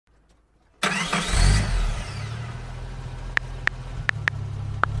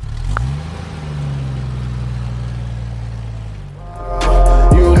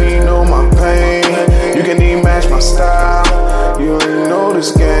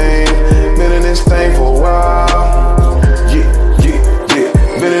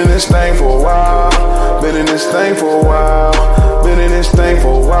thing for a while. Been in this thing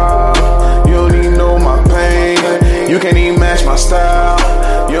for a while. You don't even know my pain. You can't even match my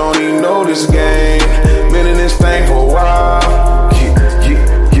style. You don't even know this game. Been in this thing for a while.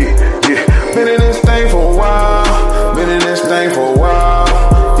 Yeah. Been in this thing for a while. Been in this thing for a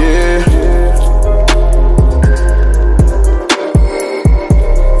while. Yeah.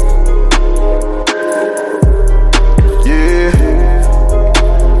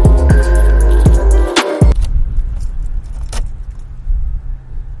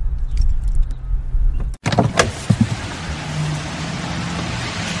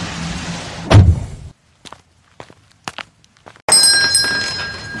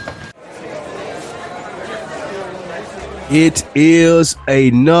 It is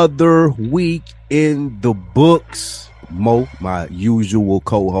another week in the books. Mo, my usual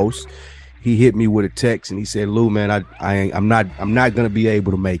co-host, he hit me with a text and he said, "Lou, man, I'm not gonna be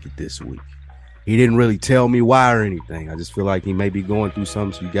able to make it this week." He didn't really tell me why or anything. I just feel like he may be going through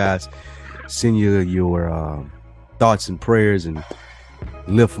something. So you guys send your thoughts and prayers and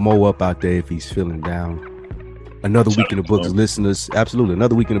lift Mo up out there if he's feeling down. Another week in the books, listeners. Absolutely,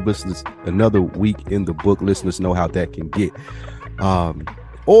 another week in the business. Another week in the book, listeners know how that can get.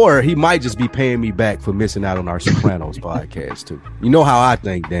 Or he might just be paying me back for missing out on our Sopranos podcast too. You know how I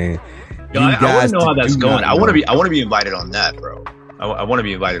think, Dan. Yo, I want to know how that's going. I want to be invited on that, bro. I want to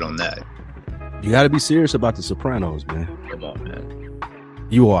be invited on that. You got to be serious about the Sopranos, man. Come on, man.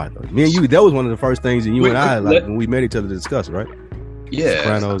 You are, though. Me and you. That was one of the first things that and I when we met each other to discuss, right? Yeah,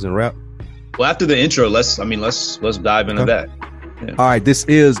 Sopranos and rap. Well, after the intro, let's dive into that. Yeah. All right, this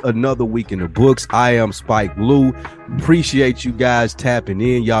is another week in the books. I am Spike Lou. Appreciate you guys tapping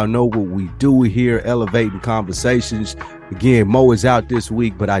in. Y'all know what we do here, elevating conversations. Again, Mo is out this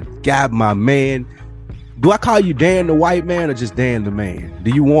week, but I got my man. Do I call you Dan the White Man or just Dan the Man?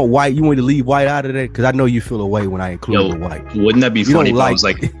 Do you want white? You want to leave white out of that? Because I know you feel away when I include the white. Wouldn't that be funny if I was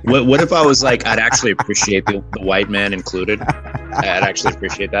like, what if I was like, I'd actually appreciate the white man included? I'd actually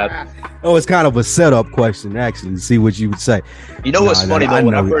appreciate that. Oh, it's kind of a setup question, actually, to see what you would say. You know what's funny, though?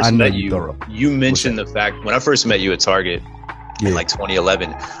 When I first met you, you mentioned the fact, when I first met you at Target in like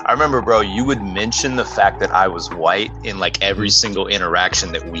 2011, I remember, bro, you would mention the fact that I was white in like every single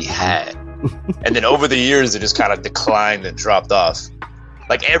interaction that we had. And then over the years, it just kind of declined and dropped off.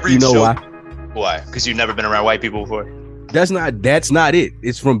 Like every joke. Why? Because you've never been around white people before? That's not it.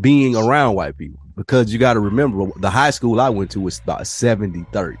 It's from being around white people. Because you got to remember, the high school I went to was about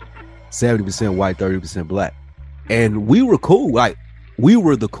 70-30. 70% white, 30% black. And we were cool. Like, we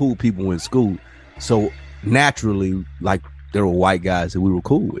were the cool people in school. So naturally, like, there were white guys that we were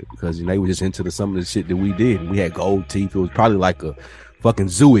cool with. Because, you know, they were just into some of the shit that we did. We had gold teeth. It was probably like a fucking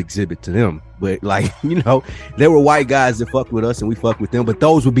zoo exhibit to them. But, like, you know, there were white guys that fucked with us and we fucked with them. But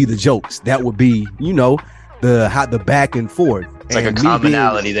those would be the jokes. That would be, you know, the back and forth. It's like a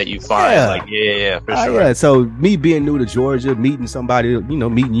commonality that you find. Yeah. Like, yeah, for sure. Yeah. So me being new to Georgia, meeting somebody, you know,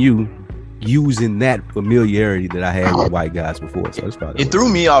 meeting you, using that familiarity that I had with white guys before. So it's probably it threw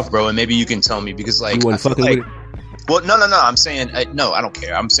me off, bro. And maybe you can tell me because, like, you wasn't fucking with it? Well, no. I'm saying no. I don't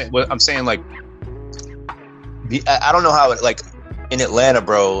care. I'm saying like, I don't know how it, like, in Atlanta,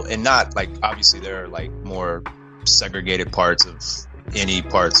 bro, and not like obviously there are like more segregated parts of any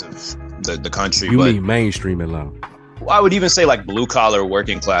parts of the country. You mean mainstream Atlanta? Well, I would even say like blue collar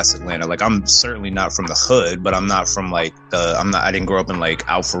working class Atlanta. Like I'm certainly not from the hood, but I'm not from like I didn't grow up in like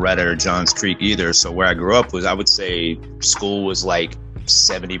Alpharetta or Johns Creek either. So where I grew up was, I would say school was like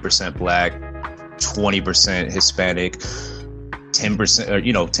 70% black, 20% Hispanic, 10% or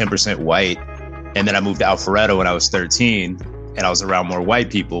 10% white. And then I moved to Alpharetta when I was 13 and I was around more white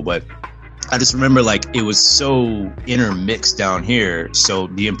people, but I just remember like it was so intermixed down here. So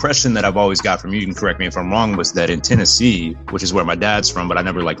the impression that I've always got from you can correct me if I'm wrong, was that in Tennessee, which is where my dad's from, but I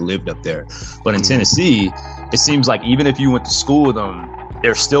never like lived up there. But in Tennessee, it seems like even if you went to school with them,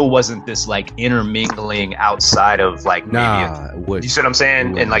 there still wasn't this like intermingling outside of like you see what I'm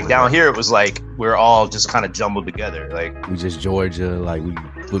saying? And like down here, it was like we're all just kind of jumbled together. Like we just Georgia, like we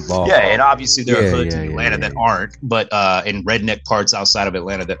football. Yeah, and obviously there are hoods in Atlanta that aren't, but in redneck parts outside of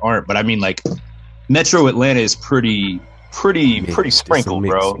Atlanta that aren't. But I mean, like Metro Atlanta is pretty sprinkled,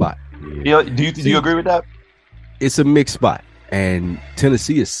 bro. Spot. Yeah. You know, do you agree with that? It's a mixed spot, and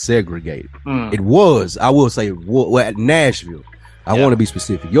Tennessee is segregated. It was, I will say, at Nashville. I want to be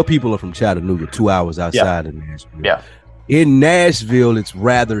specific. Your people are from Chattanooga, 2 hours outside of Nashville. Yeah. In Nashville, it's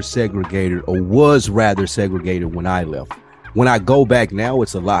rather segregated, or was rather segregated when I left. When I go back now,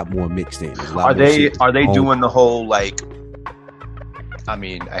 it's a lot more mixed in. Are they doing the whole like? I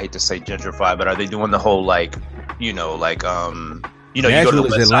mean, I hate to say gentrify, but are they doing the whole like, Nashville you go to the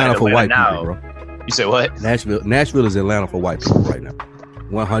is west side Atlanta of for Atlanta white now. people, bro. You say what? Nashville is Atlanta for white people right now.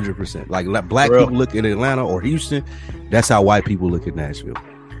 100%. Like black people look at Atlanta or Houston, that's how white people look at Nashville.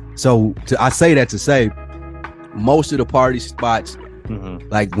 So I say that to say most of the party spots,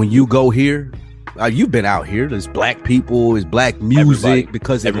 like when you go here, you've been out here. There's black people, there's black music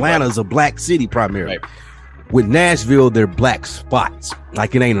because Atlanta's a black city primarily. Right. With Nashville, they're black spots.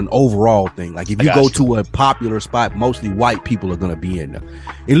 Like it ain't an overall thing. Like if you go to a popular spot, mostly white people are going to be in there.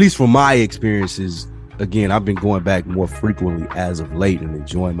 At least from my experiences. Again, I've been going back more frequently as of late and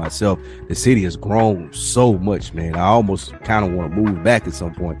enjoying myself. The city has grown so much, man. I almost kind of want to move back at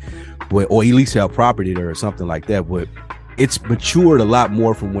some point, or at least have property there or something like that. But it's matured a lot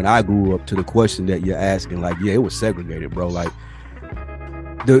more from when I grew up to the question that you're asking. Like, yeah, it was segregated, bro. Like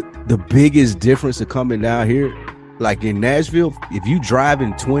the biggest difference of coming down here, like in Nashville, if you drive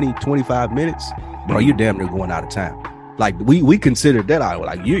in 20, 25 minutes, bro, you're damn near going out of town. Like we considered that out.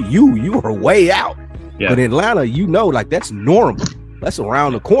 Like you are way out. Yeah. But in Atlanta, like that's normal. That's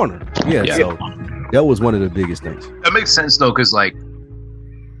around the corner. Yeah. So that was one of the biggest things. That makes sense though, because like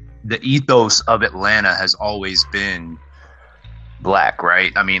the ethos of Atlanta has always been black,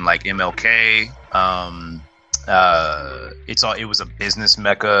 right? I mean, like MLK. It was a business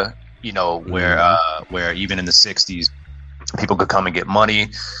mecca, where even in the 60s, people could come and get money.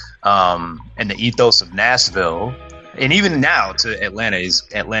 And the ethos of Nashville. And even now to Atlanta is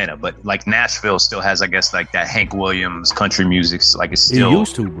Atlanta, but like Nashville still has, I guess, like that Hank Williams country music. Like it's still. It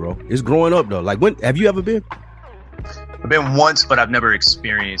used to, bro. It's growing up though. Like when have you ever been? I've been once, but I've never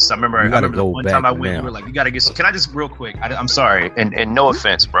experienced. I remember one time I went. You were like, "You gotta get." Can I just real quick? I'm sorry, and no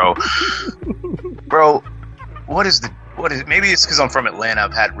offense, bro. Bro, what is? Maybe it's because I'm from Atlanta.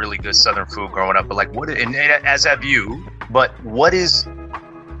 I've had really good Southern food growing up, but like, and as have you. But what is?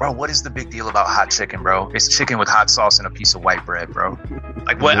 Bro, what is the big deal about hot chicken, bro? It's chicken with hot sauce and a piece of white bread, bro.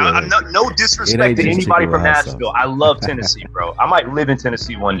 Like, what? I'm no disrespect to anybody from Nashville. I love Tennessee, bro. I might live in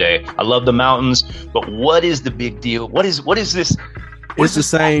Tennessee one day. I love the mountains, but what is the big deal? What is this? It's the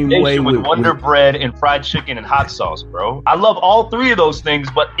same way with Wonder Bread and fried chicken and hot sauce, bro. I love all three of those things,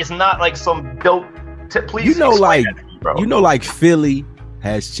 but it's not like some dope. Please, like Philly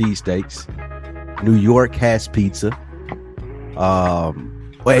has cheesesteaks, New York has pizza.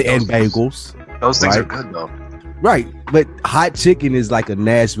 And bagels. Those things are good though. Right. But hot chicken is like a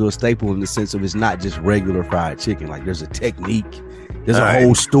Nashville staple in the sense of it's not just regular fried chicken. Like there's a technique, there's a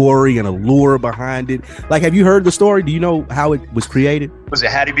whole story and a lure behind it. Like, have you heard the story? Do you know how it was created? Was it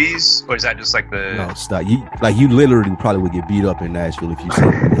Hattie B's? Or is that just like the... No, stop. You literally probably would get beat up in Nashville if you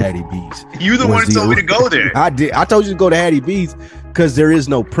said Hattie B's. You the one who told me to go there. I did. I told you to go to Hattie B's because there is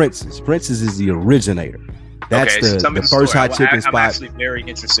no Prince's. Prince's is the originator. That's the first hot chicken spot. I'm actually very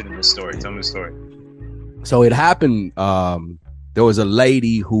interested in this story. Tell me the story. So it happened. There was a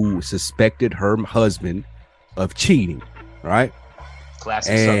lady who suspected her husband of cheating, right?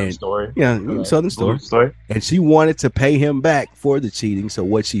 Classic Southern story. Yeah, Southern story. And she wanted to pay him back for the cheating. So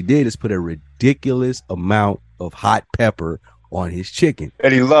what she did is put a ridiculous amount of hot pepper on his chicken.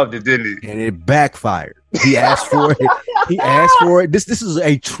 And he loved it, didn't he? And it backfired. He asked for it. This is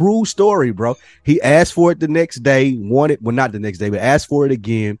a true story, bro. He asked for it the next day, not the next day, but asked for it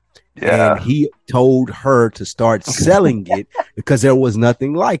again. Yeah. And he told her to start selling it because there was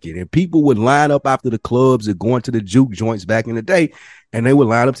nothing like it. And people would line up after the clubs or going to the juke joints back in the day, and they would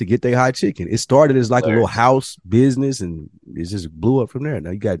line up to get their hot chicken. It started as like a little house business, and it just blew up from there.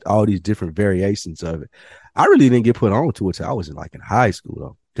 Now you got all these different variations of it. I really didn't get put on to it till I was in high school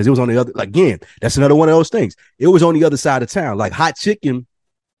though. Because it was on the other, again, that's another one of those things. It was on the other side of town. Like hot chicken,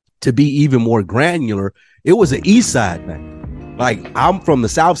 to be even more granular, it was an east side thing. Like I'm from the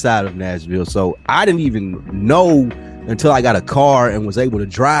south side of Nashville, so I didn't even know until I got a car and was able to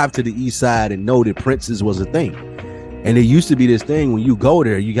drive to the east side and know that Prince's was a thing. And it used to be this thing when you go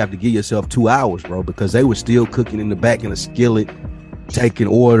there, you have to give yourself 2 hours, bro, because they were still cooking in the back in a skillet, taking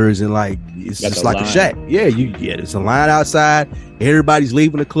orders, and like it's that's just like line. A shack. Yeah, there's a line outside. Everybody's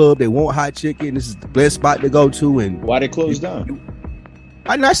leaving the club. They want hot chicken. This is the best spot to go to. And why they closed down?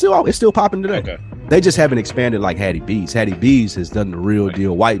 It's still popping today. Okay. They just haven't expanded like Hattie B's. Hattie B's has done the real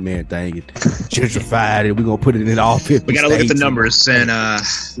deal white man thing and gentrified it. We're gonna put it in all 50 We gotta states. Look at the numbers and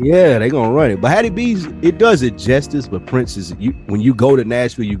yeah, they're gonna run it. But Hattie B's, it does it justice. But Prince's, when you go to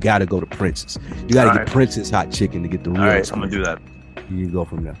Nashville, you gotta go to Prince's. You gotta get Prince's hot chicken to get the real. All right, I'm gonna do that. You can go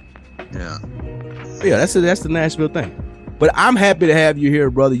from there. Yeah, that's the Nashville thing. But I'm happy to have you here,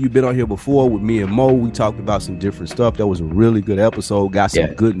 brother. You've been on here before with me and Mo. We talked about some different stuff. That was a really good episode. Got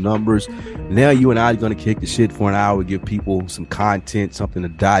some good numbers. Now you and I are going to kick the shit for an hour, give people some content, something to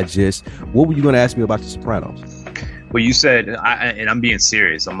digest. What were you going to ask me about The Sopranos? Well, you said, and I'm being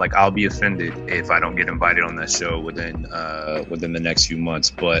serious. I'm like, I'll be offended if I don't get invited on that show within the next few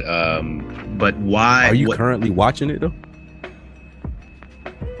months. But why? Are you currently watching it though?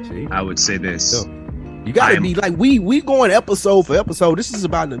 See? I would say this. So, you gotta be like we going episode for episode. This is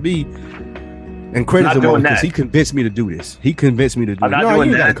about to be. And credit to Mark because he convinced me to do this. He convinced me to do it. No,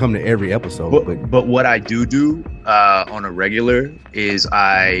 you gotta come to every episode. But what I do on a regular is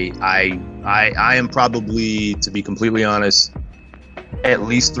I am probably, to be completely honest, at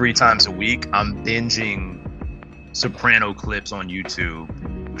least 3 times a week I'm binging Soprano clips on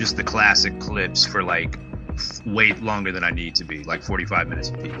YouTube, just the classic clips for like way longer than I need to be, like 45 minutes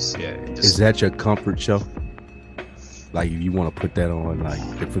a piece. Yeah. Is that your comfort show? Like, if you want to put that on,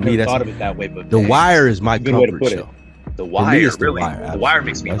 like, for me, that's thought of it that way. But The Wire is my comfort show. The Wire, really, The Wire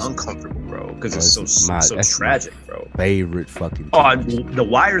makes me uncomfortable, bro, because it's so tragic, bro. Favorite fucking. The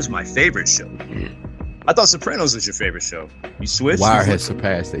Wire is my favorite show. I thought Sopranos was your favorite show. You switched. Wire has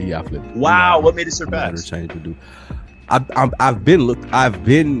surpassed it. Yeah, I flipped. Wow, what made it surpass? I've been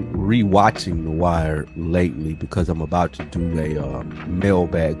rewatching The Wire lately because I'm about to do a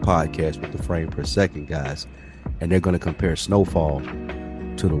mailbag podcast with the Frame Per Second guys. And they're going to compare Snowfall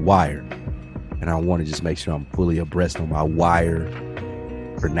to The Wire. And I want to just make sure I'm fully abreast on my Wire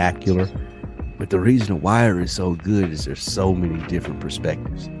vernacular. But the reason The Wire is so good is there's so many different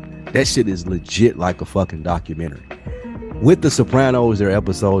perspectives. That shit is legit like a fucking documentary. With The Sopranos, there are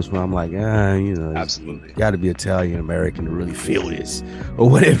episodes where I'm like, absolutely, got to be Italian American to really feel this, or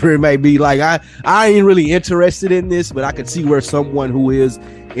whatever it may be. Like, I ain't really interested in this, but I could see where someone who is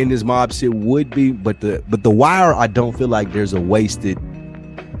in this mob shit would be. But the Wire, I don't feel like there's a wasted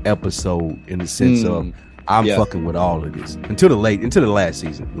episode in the sense of I'm fucking with all of this until the last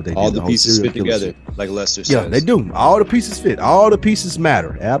season. When they all the pieces fit together, like Lester says. Yeah, they do. All the pieces fit. All the pieces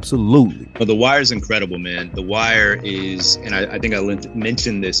matter. Absolutely. But The Wire is incredible, man. The Wire is, and I think I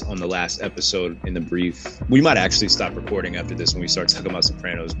mentioned this on the last episode in the brief. We might actually stop recording after this when we start talking about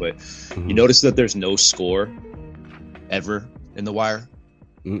Sopranos. But you notice that there's no score ever in The Wire.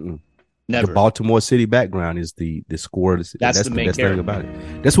 Never. The Baltimore City background is the score. That's the main thing about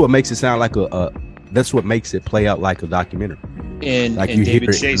it. That's what makes it sound like that's what makes it play out like a documentary. And like and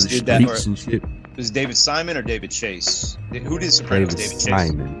David Chase did that. Was David Simon or David Chase? Who did Sopranos? David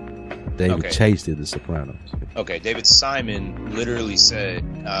Simon. David Chase did The Sopranos. Okay, David Simon literally said,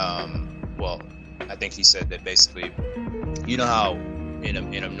 well, I think he said that basically, you know how in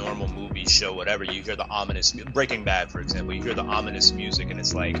a normal movie show, whatever, you hear the ominous Breaking Bad, for example, you hear the ominous music and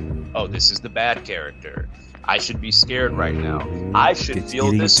it's like, oh, this is the bad character. I should be scared right now. I should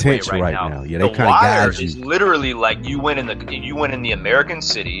feel this way right now. Yeah, The Wire is literally like you went in the American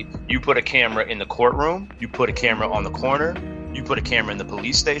city. You put a camera in the courtroom. You put a camera on the corner. You put a camera in the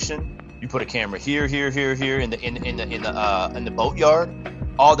police station. You put a camera here, in the boatyard.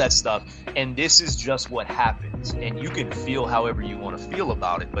 All that stuff. And this is just what happens. And you can feel however you want to feel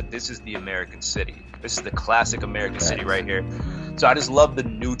about it. But this is the American city. This is the classic American city right here. So I just love the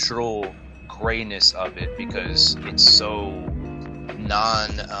neutral grayness of it because it's so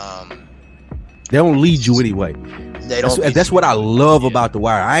they don't lead you anyway. That's what I love about The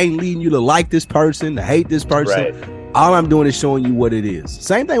Wire. I ain't leading you to like this person, to hate this person. Right. All I'm doing is showing you what it is.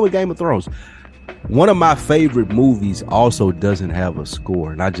 Same thing with Game of Thrones. One of my favorite movies also doesn't have a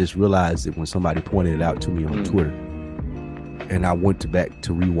score, and I just realized it when somebody pointed it out to me on Twitter. And I went back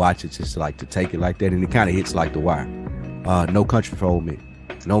to rewatch it just like to take it like that, and it kind of hits like The Wire. No Country for Old Men.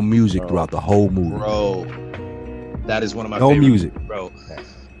 No music throughout the whole movie. Bro, that is one of my favorite. No music. Bro.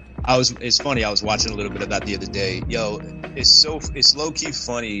 It's funny, I was watching a little bit of that the other day. Yo, it's low-key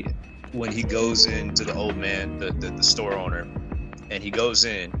funny when he goes into the old man, the store owner, and he goes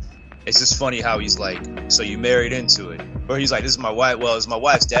in. It's just funny how he's like, so you married into it. Or he's like, this is my wife. Well, it's my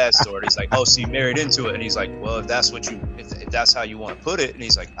wife's dad's store. And he's like, oh, so you married into it. And he's like, well, if that's how you want to put it. And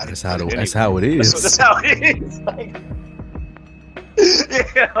he's like, that's how it is. That's how it is. Like,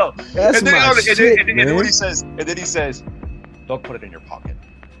 yeah. That's my shit, and then when he says, don't put it in your pocket.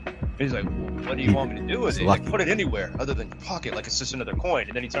 And he's like, well, what do you want me to do with it? Like, put it anywhere other than your pocket, like it's just another coin.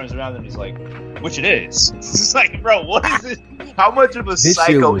 And then he turns around and he's like, which it is. It's like, bro, what is it? How much of a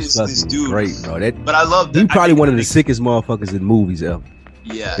psycho is this dude? Great, bro. But I love that. He's probably one of the sickest motherfuckers in movies ever.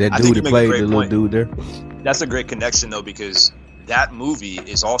 Yeah, that dude that played the little dude there. That's a great connection though, because that movie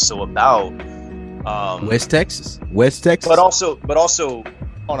is also about West Texas, but also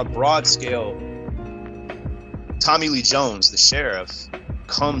on a broad scale. Tommy Lee Jones, the sheriff,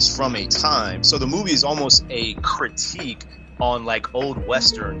 comes from a time. So the movie is almost a critique on like old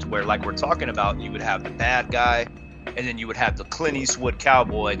westerns, where like we're talking about, you would have the bad guy, and then you would have the Clint Eastwood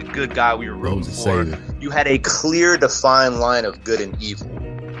cowboy, the good guy we were rooting for. Savior. You had a clear, defined line of good and evil.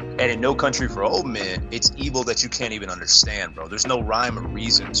 And in No Country for Old Men, it's evil that you can't even understand, bro. There's no rhyme or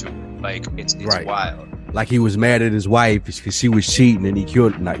reason to it. Like, it's Right. wild. Like he was mad at his wife because she was cheating and he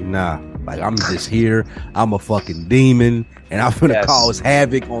killed her. Like, nah, like I'm just here. I'm a fucking demon and I'm gonna Yes. cause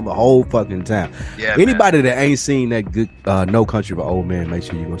havoc on the whole fucking town. Yeah, Anybody that ain't seen that good No Country for Old Men, make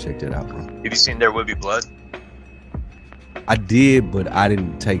sure you go check that out, bro. man. Have you seen There Will Be Blood? I did, but I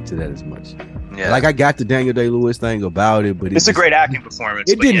didn't take to that as much. Yeah. Like I got the Daniel Day-Lewis thing about it, but It's a great acting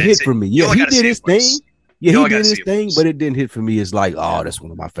performance. It but didn't yeah, hit it's- for me. you Yeah, only he gotta did see his it once. thing. Yeah, You he only did gotta his see it thing, once. but it didn't hit for me. It's like, oh, that's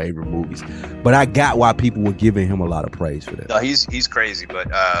one of my favorite movies. But I got why people were giving him a lot of praise for that. No, he's crazy, but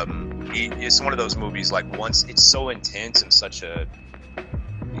it's one of those movies. Like once it's so intense and such a,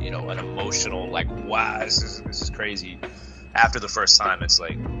 an emotional like, wow, this is crazy. After the first time, it's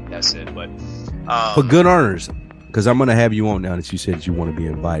like that's it. But For good earners, because I'm gonna have you on now that you said you want to be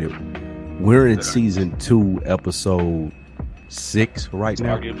invited. We're in Good season 2, episode 6 right it's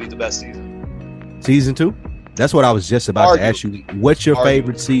now. arguably the best season. Season 2. That's what I was just about to ask you. What's your Arguably.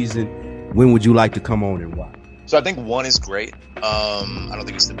 favorite season? When would you like to come on and why? So I think 1 is great. I don't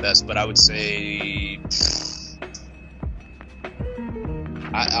think it's the best, but I would say,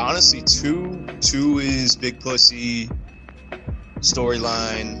 I honestly 2 is Big Pussy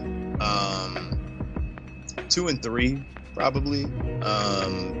storyline. 2 and 3 probably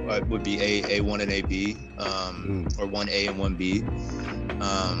would be A1 and AB, or 1A and 1B.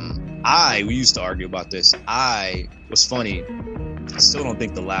 We used to argue about this. What's funny, I still don't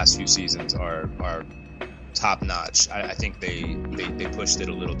think the last few seasons are top notch. I think they pushed it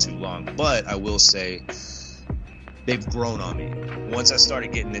a little too long, but I will say they've grown on me. Once I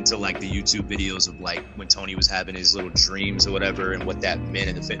started getting into like the YouTube videos of like when Tony was having his little dreams or whatever and what that meant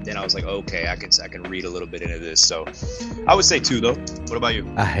in the fit, then I was like, okay, I can read a little bit into this. So I would say 2 though. What about you?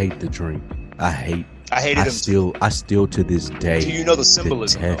 I hate the dream. I hated him too. I still to this day. Do you know the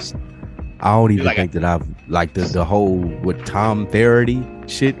symbolism? detest. I don't even Like think that I've like the whole with Tom Faraday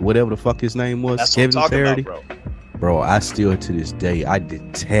shit, whatever the fuck his name was, That's Kevin what I'm talking Faraday. about, bro. Bro, I still to this day I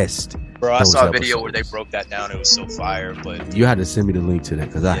detest. Bro, I those saw a video where they episodes. broke that down. It was so fire. But You had to send me the link to that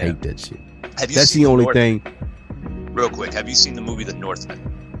because I Yeah. hate that shit. have you That's seen the only Northman? thing. Real quick, have you seen the movie The Northman?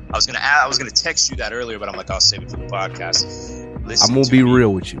 I was gonna text you that earlier, but I'm like, I'll save it for the podcast. Listen I'm gonna to be me.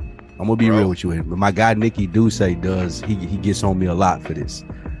 real with you. I'm gonna be Bro. real with you. But my guy Nikki Duce does he gets on me a lot for this.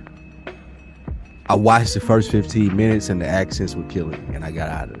 I watched the first 15 minutes and the accents were killing me, and I got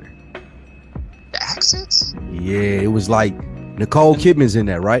out of there. The accents? Yeah, it was like Nicole Kidman's in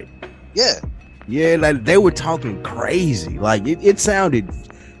that, right? Yeah. Yeah, like they were talking crazy. Like it sounded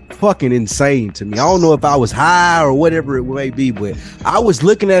fucking insane to me. I don't know if I was high or whatever it may be, but I was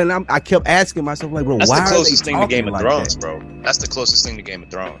looking at it and I kept asking myself, like, bro, That's why the closest are they thing to Game of like Thrones, that? bro. That's the closest thing to Game of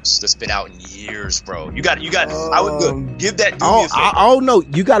Thrones that's been out in years, bro. You got. I would give that. Do me a favor. I don't know.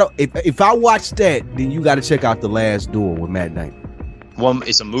 You gotta if I watch that, then you gotta check out The Last Duel with Matt Damon. One,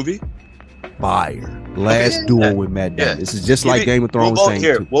 it's a movie. Fire. Last yeah, Duel yeah. with Matt Damon. Yeah. This is just Give like it- Game of Thrones We'll both, thing.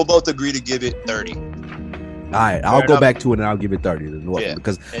 here, too. we'll both agree to give it 30. All right, I'll Fair go enough. back to it and I'll give it 30 to the North Yeah.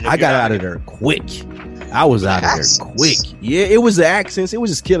 because And if I got you're out not- of there quick. I was out of there accents. quick. Yeah, it was the accents. It was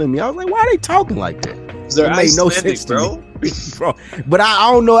just killing me. I was like, why are they talking like that? They're It made no Icelandic, sense to bro. Bro, but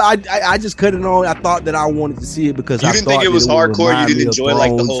I don't know. I just cut it on. I thought that I wanted to see it because You I didn't thought think it that was would hardcore. You remind didn't me of enjoy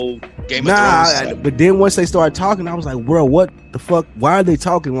like the Thrones. whole Game Nah, of Thrones stuff. but then once they started talking, I was like, bro, what the fuck? Why are they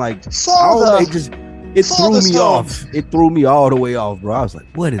talking like? I don't know, it threw Father me Stone. off. It threw me all the way off, bro. I was like,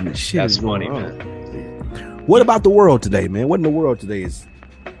 what in the shit That's is going funny, on? What about the world today, man? What in the world today is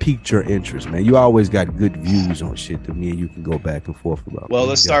piqued your interest, man? You always got good views on shit that me and you can go back and forth about. Well, man.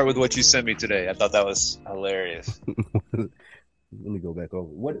 let's start with what you sent me today. I thought that was hilarious. Let me go back over.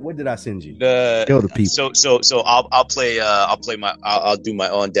 What did I send you? The Tell the people. So I'll do my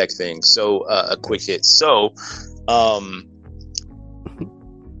on deck thing. So a quick hit. So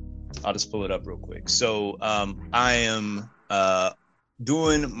I'll just pull it up real quick. So I am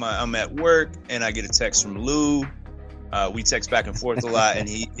I'm at work and I get a text from Lou. We text back and forth a lot, and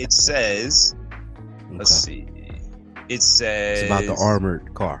it says, let's see, it says It's about the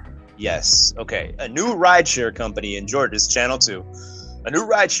armored car. Yes. Okay. A new rideshare company in Georgia, it's Channel 2. A new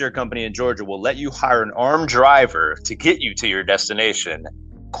rideshare company in Georgia will let you hire an armed driver to get you to your destination.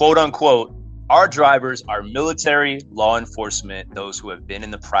 Quote unquote, our drivers are military, law enforcement, those who have been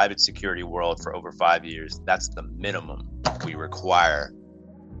in the private security world for over 5 years. That's the minimum we require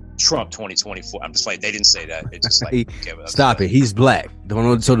Trump 2024. I'm just like, they didn't say that. It's just like, okay, stop it. He's black.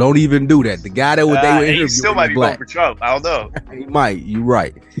 Don't even do that. The guy that they were interviewing, he still might be voting for Trump. I don't know. He might. You're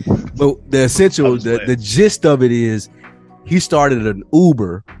right. But the essential, the gist of it is, he started an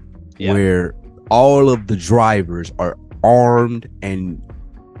Uber where all of the drivers are armed and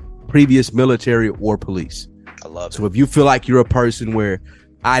previous military or police. I love it. So if you feel like you're a person where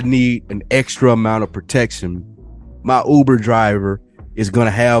I need an extra amount of protection, my Uber driver is going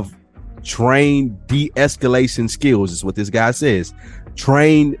to have trained de-escalation skills, is what this guy says.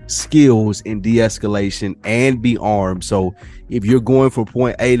 Trained skills in de-escalation and be armed. So if you're going from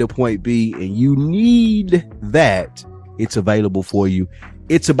point A to point B and you need that, it's available for you.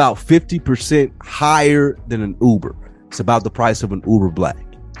 It's about 50% higher than an Uber. It's about the price of an Uber Black.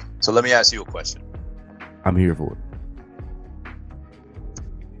 So let me ask you a question. I'm here for it.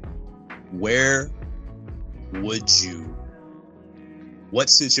 Where would you, what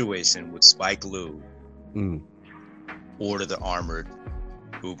situation would Spike Lee order the armored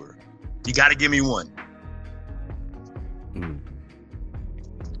Uber? You got to give me one.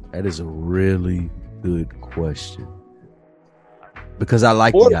 That is a really good question. Because I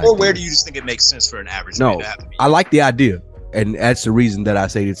like the idea. Or where do you just think it makes sense for an average man to have to be? I like the idea. And that's the reason that I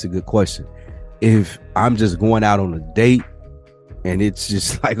say it's a good question. If I'm just going out on a date and it's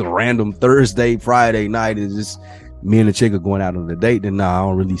just like a random Thursday, Friday night, it's just me and the chick are going out on a date, then I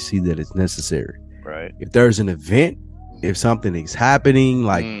don't really see that it's necessary. Right. If there's an event, if something is happening,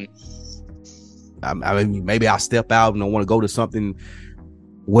 like, I mean, maybe I'll step out and I want to go to something,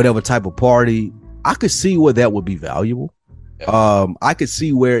 whatever type of party, I could see where that would be valuable. Yeah. I could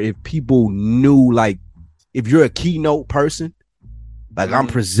see where if people knew, like, if you're a keynote person, like I'm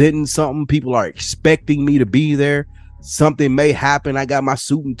presenting something, people are expecting me to be there. Something may happen. I got my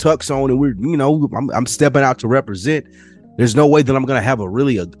suit and tux on, and we're, I'm stepping out to represent. There's no way that I'm gonna have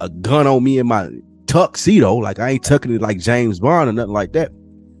a gun on me in my tuxedo. Like, I ain't tucking it like James Bond or nothing like that.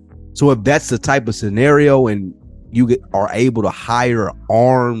 So if that's the type of scenario, and you are able to hire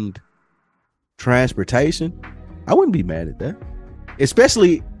armed transportation, I wouldn't be mad at that,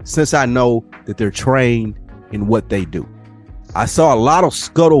 especially since I know that they're trained in what they do. I saw a lot of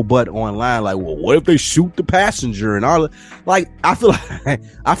scuttlebutt online, like, well, what if they shoot the passenger and all? Like, I feel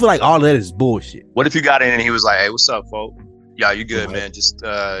like all that is bullshit. What if you got in and he was like, "Hey, what's up, folks? Yeah, you good, man? Just."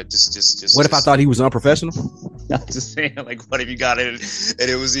 What if I thought he was unprofessional? I'm just saying, like, what if you got in and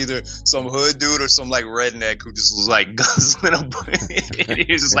it was either some hood dude or some like redneck who just was like guzzling up, and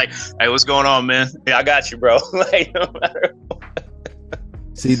he was just like, "Hey, what's going on, man? Yeah, I got you, bro." Like, no matter what.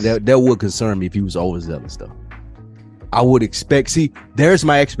 See, that would concern me if he was overzealous, though. I would expect, there's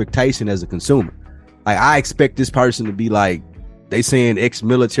my expectation as a consumer. Like, I expect this person to be like, they saying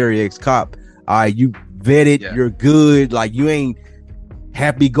ex-military, ex-cop. All right, you vetted, you're good. Like, you ain't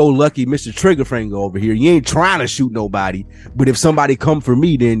happy-go-lucky Mr. Trigger Finger over here. You ain't trying to shoot nobody. But if somebody come for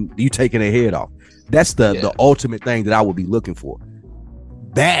me, then you taking their head off. That's the ultimate thing that I would be looking for.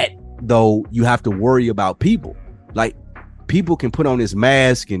 That, though, you have to worry about people. Like, people can put on this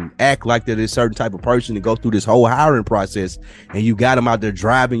mask and act like they're this certain type of person and go through this whole hiring process, and you got them out there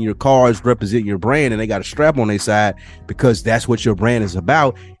driving your cars, representing your brand, and they got a strap on their side because that's what your brand is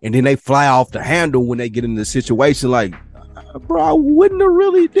about. And then they fly off the handle when they get in the situation, like, bro, I wouldn't have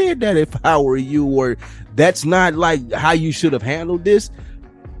really did that if I were you, or that's not like how you should have handled this.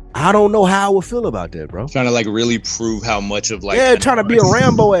 I don't know how I would feel about that, bro. Trying to like really prove how much of like trying to be a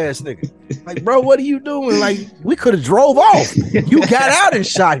Rambo ass nigga. Like, bro, what are you doing? Like, we could have drove off. You got out and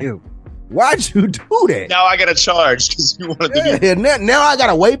shot him. Why'd you do that? Now I got to charge because you wanted to be. Now I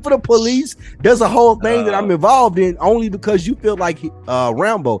gotta wait for the police. There's a whole thing that I'm involved in only because you feel like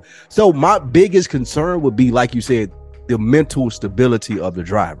Rambo. So my biggest concern would be, like you said, the mental stability of the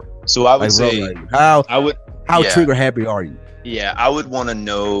driver. So I would say, bro, how trigger happy are you? Yeah, I would want to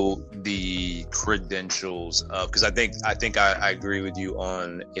know the credentials of, because I think I agree with you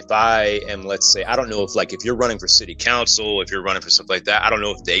on, if I am, let's say, I don't know if you're running for city council, if you're running for stuff like that, I don't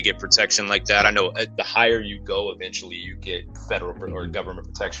know if they get protection like that. I know the higher you go, eventually you get federal or government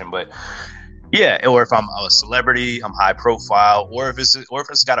protection, but yeah, or if I'm a celebrity, I'm high profile, or if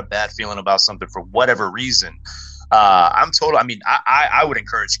it's got a bad feeling about something for whatever reason. I would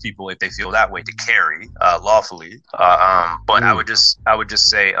encourage people, if they feel that way, to carry lawfully. But I would just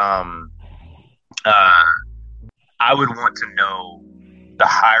say, I would want to know the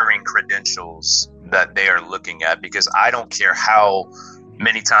hiring credentials that they are looking at, because I don't care how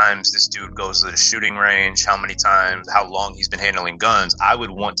many times this dude goes to the shooting range, how long he's been handling guns. I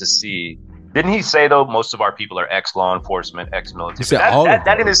would want to see. Didn't he say, though, most of our people are ex-law enforcement, ex-military?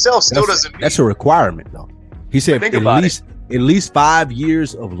 That in itself still doesn't mean. That's a requirement, though. He said at at least 5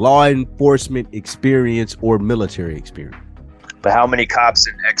 years of law enforcement experience or military experience. But how many cops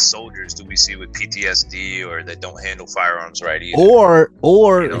and ex-soldiers do we see with PTSD or that don't handle firearms right either?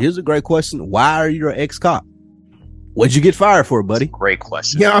 Or here's a great question: why are you an ex-cop? What'd you get fired for, buddy? Great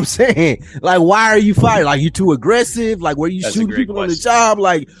question. You know what I'm saying? Like, why are you fired? Like, you too aggressive? Like, were you shooting people on the job?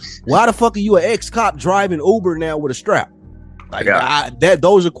 Like, why the fuck are you an ex-cop driving Uber now with a strap? Like,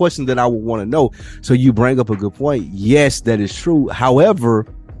 those are questions that I would want to know. So you bring up a good point. Yes, that is true. However,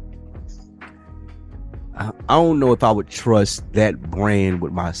 I don't know if I would trust that brand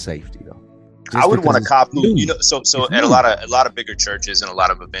with my safety though. I would want a cop who, so at a lot of bigger churches and a lot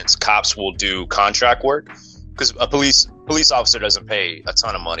of events, cops will do contract work because a police officer doesn't pay a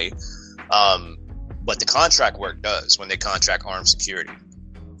ton of money, but the contract work does when they contract armed security.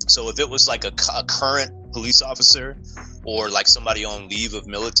 So if it was like a current police officer or like somebody on leave of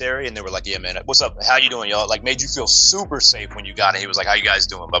military and they were like, yeah, man, what's up? How you doing, y'all? Like made you feel super safe when you got it. He was like, how you guys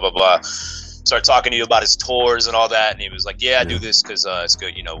doing? Blah, blah, blah. Started talking to you about his tours and all that. And he was like, yeah, I do this because it's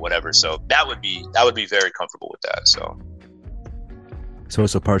good, whatever. So that would be very comfortable with that. So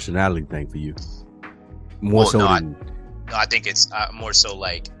it's a personality thing for you. I think it's more so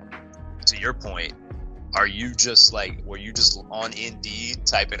like, to your point, were you just on Indeed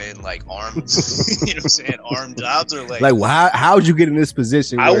typing in like armed, you know what I'm saying, armed jobs or like how'd you get in this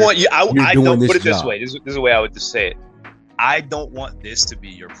position? I don't put it this way. This is the way I would just say it. I don't want this to be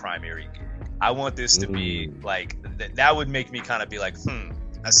your primary gig. I want this to be like that would make me kind of be like,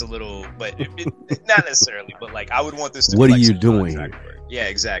 that's a little, but not necessarily, but like I would want this to what be are like you doing? Yeah,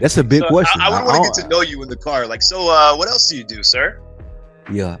 exactly. That's a big question. I would want to get to know you in the car. Like, so what else do you do, sir?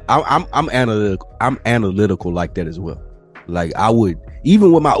 Yeah, I'm analytical. I'm analytical like that as well. Like I would,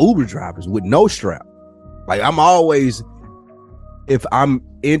 even with my Uber drivers with no strap. Like I'm always, if I'm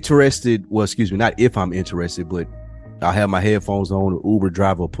interested, well, excuse me, not if I'm interested, but I'll have my headphones on. The Uber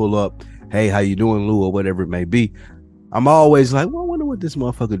driver pull up. Hey, how you doing, Lou, or whatever it may be. I'm always like, well, I wonder what this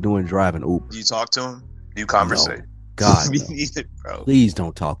motherfucker doing driving Uber. Do you talk to him? Do you conversate? No. God, me no. neither, bro. Please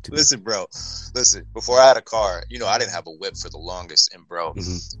don't talk to me. Listen, bro. Listen, before I had a car, I didn't have a whip for the longest. And, bro,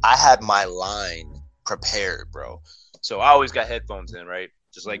 I had my line prepared, bro. So I always got headphones in, right?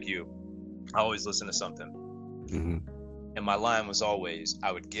 Just like you. I always listen to something. And my line was always,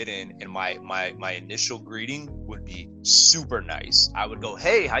 I would get in and my initial greeting would be super nice. I would go,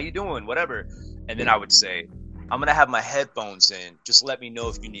 hey, how you doing? Whatever. And then I would say, I'm going to have my headphones in. Just let me know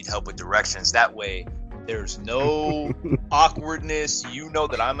if you need help with directions. That way there's no awkwardness. You know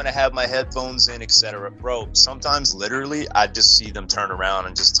that I'm going to have my headphones in, etc. Bro, sometimes literally I just see them turn around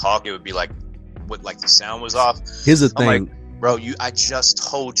and just talk. It would be like, the sound was off. Here's the thing. I'm like, bro, I just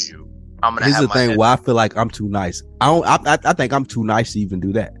told you. I'm gonna Here's have the thing why I feel like I'm too nice. I think I'm too nice to even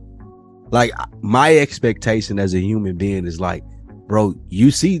do that. Like my expectation as a human being is like, bro,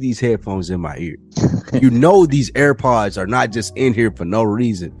 you see these headphones in my ear. These AirPods are not just in here for no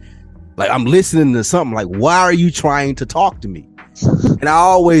reason. Like I'm listening to something. Like, why are you trying to talk to me? And I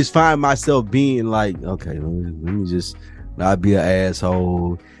always find myself being like, okay, let me just not be an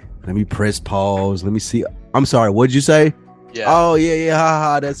asshole. Let me press pause. Let me see. I'm sorry. What'd you say? Yeah. Oh yeah,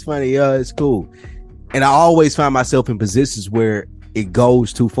 haha, that's funny. Yeah, it's cool. And I always find myself in positions where it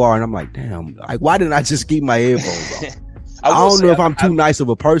goes too far, and I'm like, damn, like why didn't I just keep my headphones on? I don't know if I'm too nice of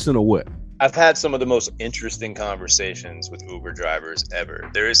a person or what. I've had some of the most interesting conversations with Uber drivers ever.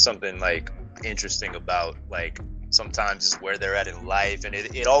 There is something like interesting about like sometimes just where they're at in life, and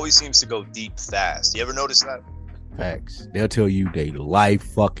it always seems to go deep fast. You ever notice that? Facts. They'll tell you they life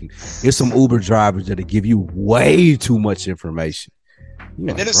fucking. There's some Uber drivers that'll give you way too much information.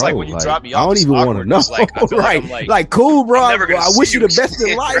 And then it's like when you drop me off, I don't even want to know. Like, I feel right? Like cool, bro. I wish you the best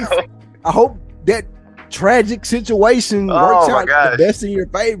in life. Bro. I hope that tragic situation works out the best in your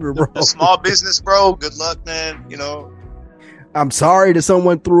favor, bro. The small business, bro. Good luck, man. I'm sorry that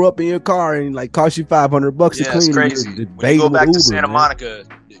someone threw up in your car and like cost you $500 to clean. It's crazy. When you go back to Santa Monica.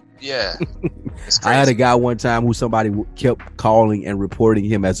 Yeah. I had a guy one time who somebody kept calling and reporting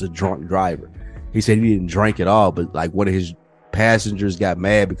him as a drunk driver. He said he didn't drink at all, but like one of his passengers got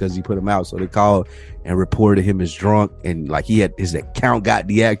mad because he put him out. So they called and reported him as drunk, and like his account got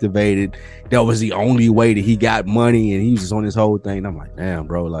deactivated. That was the only way that he got money, and he was just on this whole thing. I'm like, damn,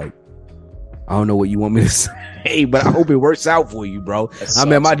 bro, like I don't know what you want me to say, but I hope it works out for you, bro.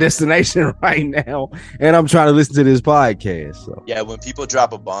 I'm at my destination right now, and I'm trying to listen to this podcast. So yeah, when people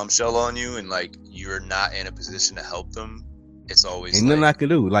drop a bombshell on you and like you're not in a position to help them, it's always ain't nothing I can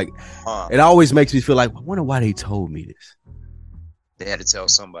do. Like it always makes me feel like I wonder why they told me this. They had to tell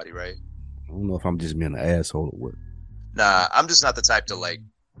somebody, right? I don't know if I'm just being an asshole or what. Nah, I'm just not the type to like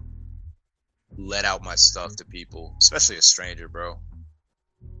let out my stuff to people, especially a stranger, bro.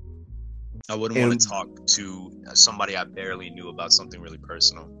 I wouldn't want to talk to somebody I barely knew about something really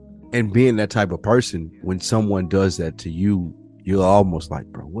personal. And being that type of person, when someone does that to you, you're almost like,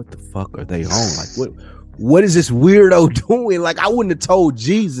 bro, what the fuck are they on? Like, what is this weirdo doing? Like, I wouldn't have told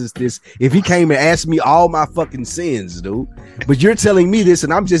Jesus this if he came and asked me all my fucking sins, dude. But you're telling me this,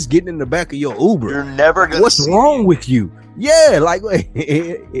 and I'm just getting in the back of your Uber. You're never gonna. What's wrong with you? Yeah, like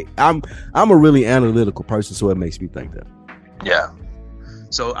I'm a really analytical person, so it makes me think that. Yeah.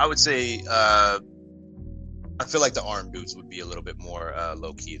 So I would say I feel like the armed dudes would be a little bit more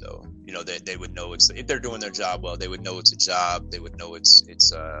low key, though. You know, they would know if they're doing their job well, they would know it's a job. They would know it's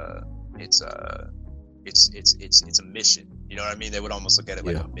a mission. You know what I mean? They would almost look at it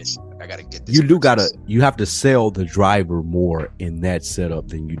like a mission. Like, I gotta get this. You have to sell the driver more in that setup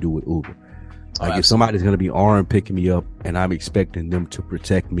than you do with Uber. Like, if somebody's gonna be armed picking me up and I'm expecting them to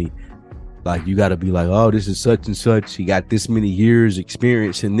protect me, like, you got to be like, oh, this is such and such. He got this many years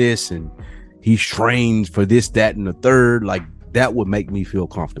experience in this, and he's trained for this, that, and the third. Like, that would make me feel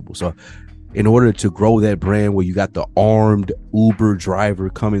comfortable. So in order to grow that brand where you got the armed Uber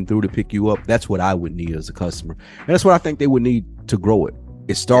driver coming through to pick you up, that's what I would need as a customer. And that's what I think they would need to grow it.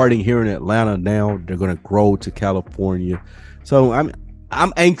 It's starting here in Atlanta now. They're going to grow to California. So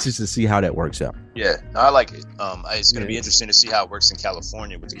I'm anxious to see how that works out. Yeah, I like it. It's going to be interesting to see how it works in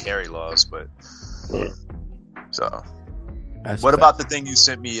California with the carry laws. But so, what about the thing you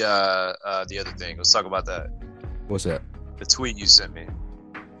sent me? The other thing. Let's talk about that. What's that? The tweet you sent me.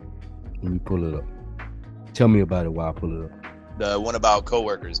 Let me pull it up. Tell me about it while I pull it up. The one about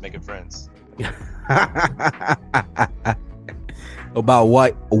coworkers making friends. About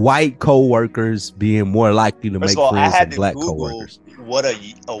white coworkers being more likely to make friends than black coworkers. What a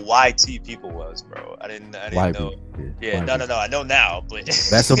YT people was, bro. I didn't know. People. Yeah, no. I know now, but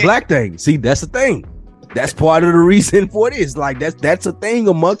that's a black thing. See, that's the thing. That's part of the reason for this. Like, that's a thing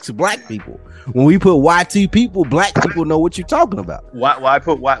amongst black people. When we put YT people, black people know what you're talking about. Why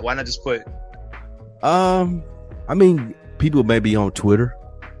not just put? I mean, people may be on Twitter.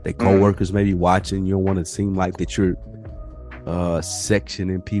 Their coworkers may be watching. You don't want to seem like that you're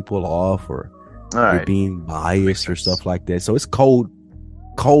sectioning people off or you're being biased or stuff like that. So it's cold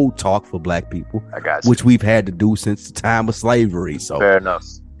talk for black people. I got you. Which we've had to do since the time of slavery. So fair enough.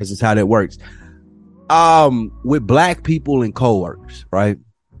 This is how that works. With black people and coworkers, right?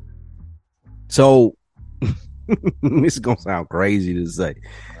 So this is gonna sound crazy to say.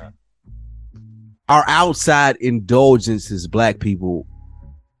 Our outside indulgence as black people,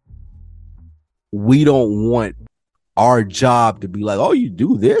 we don't want our job to be like, oh, you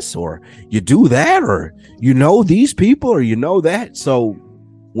do this or you do that, or you know these people or you know that. So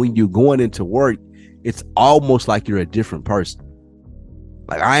when you're going into work, it's almost like you're a different person.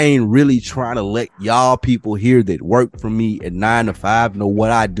 Like, I ain't really trying to let y'all people here that work for me at 9 to 5 know what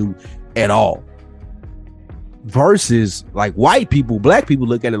I do at all. Versus like white people, black people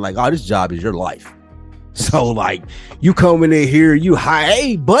look at it like, oh, this job is your life. So like, you coming in here,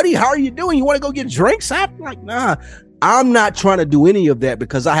 hey buddy, how are you doing? You want to go get drinks? I'm like, nah, I'm not trying to do any of that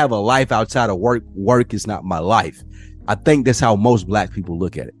because I have a life outside of work. Work is not my life. I think that's how most black people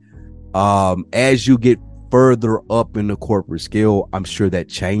look at it. As you get further up in the corporate scale, I'm sure that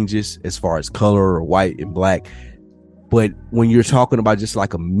changes as far as color or white and black. But when you're talking about just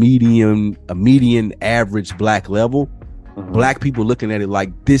like a median average black level, black people looking at it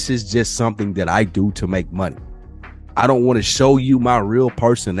like, this is just something that I do to make money. I don't want to show you my real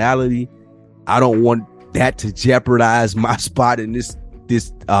personality. I don't want that to jeopardize my spot in this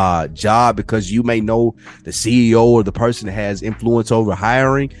job because you may know the CEO or the person that has influence over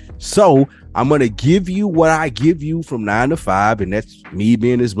hiring. So I'm going to give you what I give you from 9 to 5. And that's me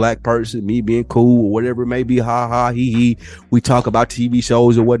being this black person, me being cool or whatever it may be. Ha ha, he he. We talk about TV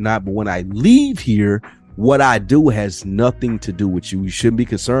shows or whatnot. But when I leave here, what I do has nothing to do with you. You shouldn't be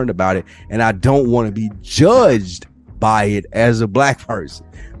concerned about it. And I don't want to be judged by it as a black person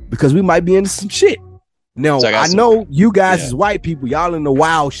because we might be into some shit. Now, so I know you guys as white people, y'all in the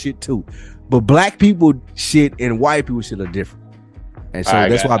wild shit too. But black people shit and white people shit are different. And so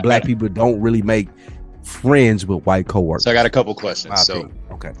that's why black people don't really make friends with white coworkers. So I got a couple questions.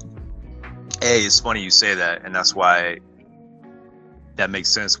 Okay. A, it's funny you say that, and that's why that makes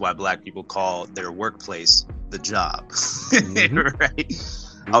sense why black people call their workplace the job. Right?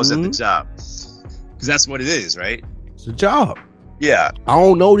 I was at the job. Because that's what it is, right? It's a job. Yeah. I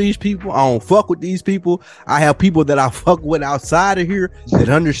don't know these people. I don't fuck with these people. I have people that I fuck with outside of here that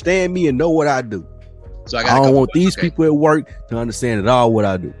understand me and know what I do. So I don't want these people at work to understand at all what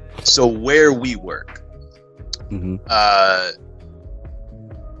I do. So where we work, I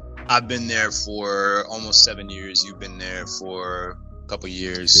I've been there for almost 7 years. You've been there for a couple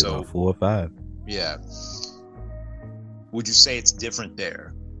years. Yeah, So about 4 or 5. yeah. Would you say it's different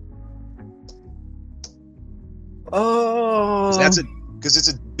there? Oh, Because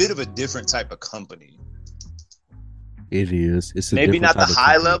it's a bit of a different type of company. it is. It's a Maybe different not the type of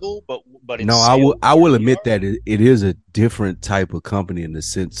high company. level, but in No, sales, I will where admit we are? that it is a different type of company in the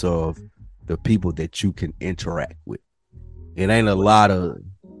sense of the people that you can interact with. It ain't a lot of.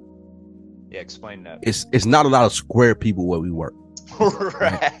 Yeah, explain that. It's not a lot of square people where we work.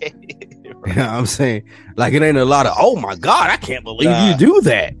 Right. You know what I'm saying? Like it ain't a lot of, oh my God, I can't believe Nah. you do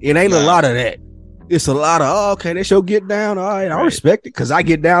that. It ain't a Nah. lot of that. It's a lot of, oh, okay, they show get down. All right, I Right. respect it because I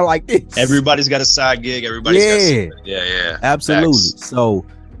get down like this. Everybody's got a side gig. Everybody's Yeah. got yeah. Absolutely. Facts. So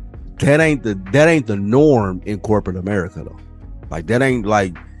that ain't the norm in corporate America though. Like that ain't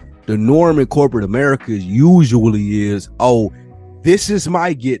like the norm in corporate America usually is, oh, this is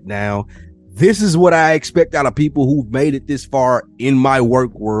my get down. This is what I expect out of people who've made it this far in my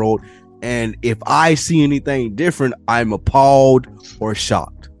work world. And if I see anything different, I'm appalled or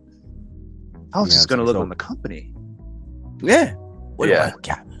shocked. I was Yeah, just gonna live so- on the company. Yeah. Yeah.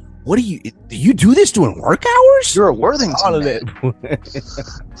 What do you do this during work hours? You're a Worthington. all of man.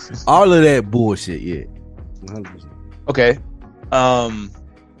 that. All of that bullshit. Yeah. 100%. Okay.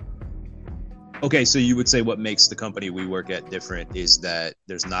 Okay, so you would say what makes the company we work at different is that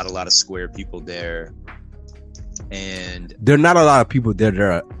there's not a lot of square people there, and There are not a lot of people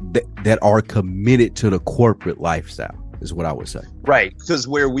that are committed to the corporate lifestyle, is what I would say. right, because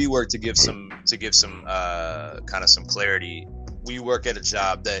where we work, to give some kind of some clarity, we work at a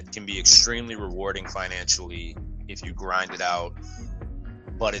job that can be extremely rewarding financially if you grind it out,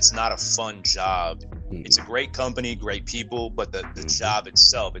 but it's not a fun job. It's a great company, great people, but the job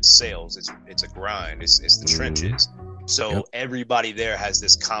itself, it's sales, it's a grind, it's the trenches. So Yep. everybody there has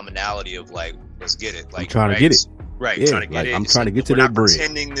this commonality of like, let's get it, like trying to right? get it. right? Yeah, Trying to get like, it. I'm It's trying to like, get to we're that not bread.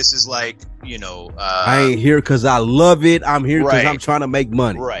 pretending this is like, I ain't here because I love it. I'm here because Right. I'm trying to make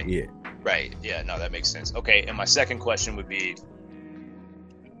money. Right. Yeah. right. Yeah, no, that makes sense. Okay, and my second question would be,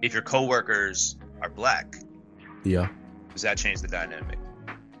 if your coworkers are black, Yeah. does that change the dynamic?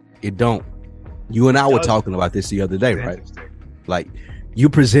 It don't. You and I were does. talking about this the other day, right? Interesting. Like you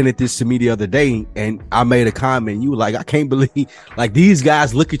presented this to me the other day and I made a comment. You were like, I can't believe like these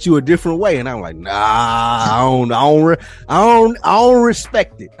guys look at you a different way. And I'm like, nah, I don't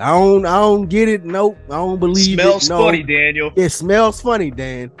respect it. I don't get it. Nope. I don't believe Smells it. No. funny, Daniel. It smells funny,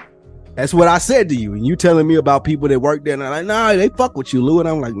 Dan. That's what I said to you. And you telling me about people that work there. And I'm like, nah, they fuck with you, Lou. And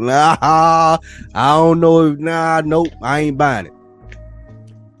I'm like, nah, I don't know. Nope. I ain't buying it.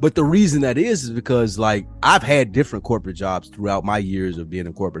 But the reason that is because like I've had different corporate jobs throughout my years of being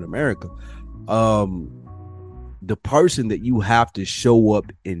in corporate America. The person that you have to show up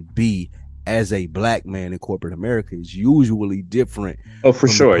and be as a black man in corporate America is usually different Oh, for from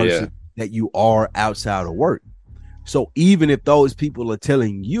the sure, person yeah. that you are outside of work. So even if those people are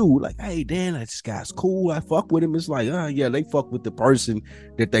telling you like, hey, Dan, this guy's cool, I fuck with him, it's like, yeah, they fuck with the person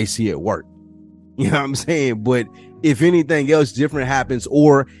that they see at work. You know what I'm saying? But if anything else different happens,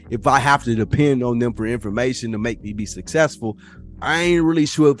 or if I have to depend on them for information to make me be successful, I ain't really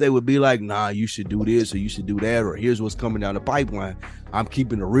sure if they would be like, nah, you should do this or you should do that, or here's what's coming down the pipeline. I'm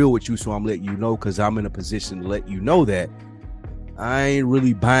keeping it real with you, so I'm letting you know because I'm in a position to let you know that. I ain't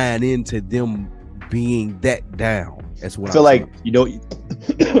really buying into them being that down. That's what I feel I'm like,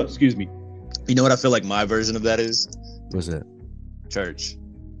 excuse me. You know what I feel like my version of that is? What's that? Church.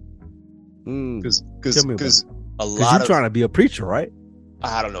 Because Because Tell me about it. a you're lot of, trying to be a preacher, right?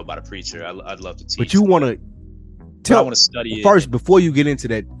 I don't know about a preacher. I'd love to teach. But you want to But I want to study it. first, before you get into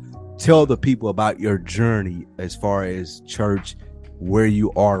that, tell the people about your journey as far as church, where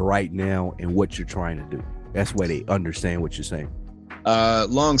you are right now, and what you're trying to do. That's why they understand what you're saying.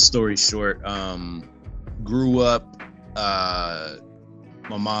 Long story short, grew up, my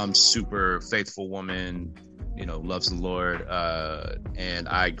mom's super faithful woman, loves the Lord, and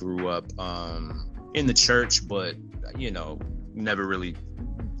I grew up in the church, but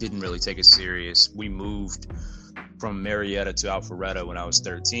didn't really take it serious. We moved from Marietta to Alpharetta when I was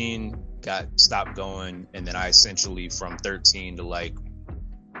 13, stopped going, and then I essentially from 13 to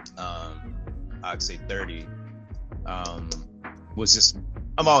I'd say 30,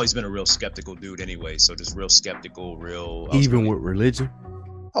 I've always been a real skeptical dude anyway, so just real skeptical, Even with religion?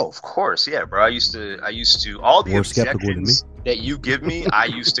 Oh, of course, yeah, bro. I used to all the More skeptical than objections that you give me, I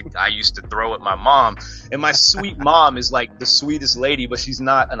used to throw at my mom. And my sweet mom is like the sweetest lady, but she's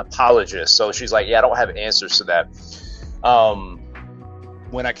not an apologist. So she's like, yeah, I don't have answers to that.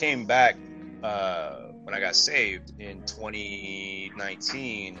 When I came back when I got saved in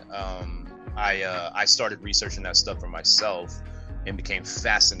 2019, I started researching that stuff for myself and became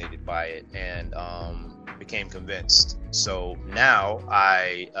fascinated by it, and became convinced. So now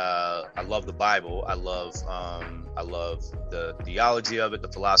I love the Bible. I love the theology of it,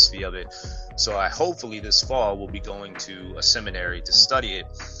 the philosophy of it. So I hopefully this fall will be going to a seminary to study it.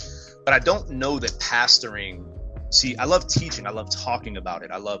 But I don't know that pastoring. See, I love teaching. I love talking about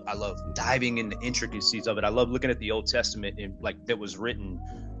it. I love diving into intricacies of it. I love looking at the Old Testament and that was written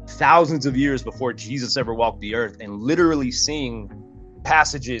thousands of years before Jesus ever walked the earth, and literally seeing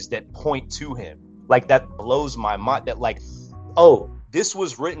passages that point to him. Like, that blows my mind, that this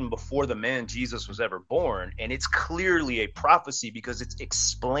was written before the man Jesus was ever born, and it's clearly a prophecy because it's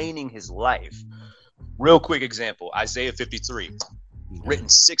explaining his life. Real quick example, Isaiah 53, written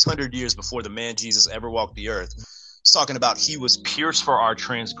 600 years before the man Jesus ever walked the earth. It's talking about he was pierced for our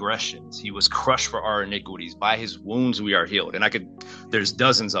transgressions. He was crushed for our iniquities. By his wounds we are healed. And there's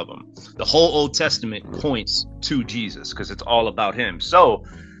dozens of them. The whole Old Testament points to Jesus because it's all about him. So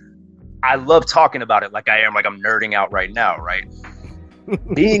I love talking about it like I'm nerding out right now, right?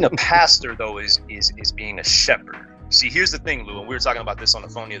 Being a pastor, though, is being a shepherd. See, here's the thing, Lou, and we were talking about this on the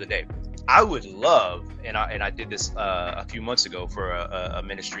phone the other day. I would love, and I did this a few months ago for a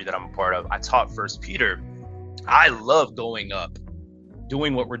ministry that I'm a part of. I taught First Peter. I love going up,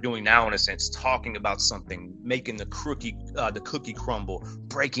 doing what we're doing now, in a sense, talking about something, making the cookie crumble,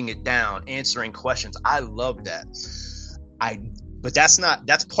 breaking it down, answering questions. I love that. But that's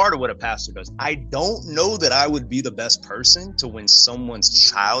part of what a pastor does. I don't know that I would be the best person to, when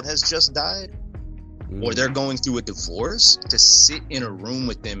someone's child has just died or they're going through a divorce, to sit in a room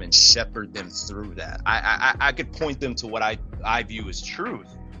with them and shepherd them through that. I could point them to what I view as truth,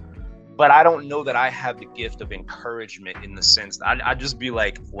 but I don't know that I have the gift of encouragement, in the sense that I'd just be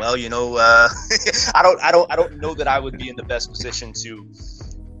like, well, I don't know that I would be in the best position to.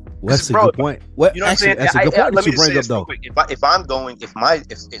 Well, that's a good point. What, you know what I'm saying? That's a good point Let that me you bring up, though.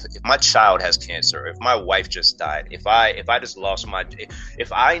 If my child has cancer, if my wife just died, if I just lost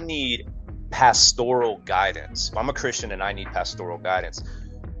if I need pastoral guidance, if I'm a Christian and I need pastoral guidance,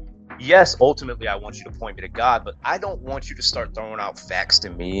 yes, ultimately I want you to point me to God, but I don't want you to start throwing out facts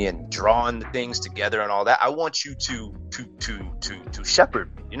to me and drawing the things together and all that. I want you to shepherd.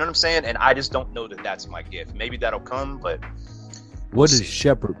 You know what I'm saying? And I just don't know that that's my gift. Maybe that'll come, but. What does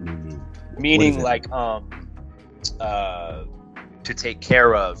shepherd mean? Meaning to take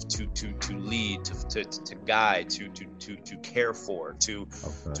care of, to lead, to guide, to care for, to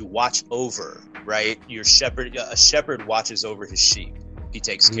watch over, right? A shepherd watches over his sheep. He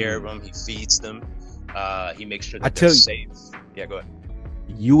takes care of them. He feeds them. He makes sure that they're safe. Yeah, go ahead.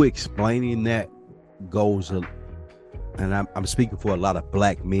 You explaining that goes, and I'm speaking for a lot of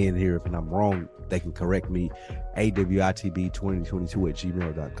black men here. If I'm wrong, they can correct me.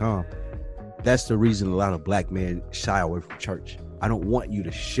 awitb2022@gmail.com. That's the reason a lot of black men shy away from church. I don't want you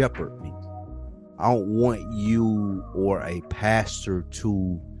to shepherd me. I don't want you or a pastor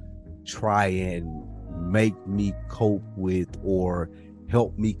to try and make me cope with or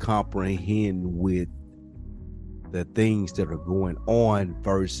help me comprehend with the things that are going on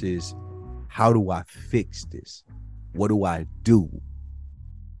versus how do I fix this? What do I do?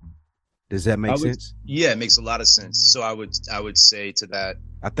 Does that make sense? Yeah, it makes a lot of sense. So I would say to that,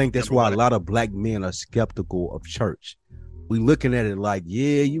 I think that's why a lot of black men are skeptical of church. We looking at it like,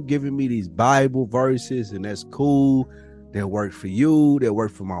 yeah, you giving me these Bible verses and that's cool. That work for you. That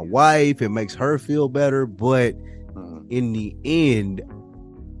work for my wife. It makes her feel better. But in the end,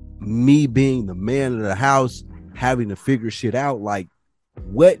 me being the man of the house, having to figure shit out, like,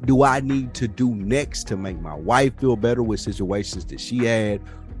 what do I need to do next to make my wife feel better with situations that she had,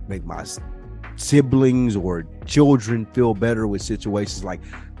 make my siblings or children feel better with situations? Like,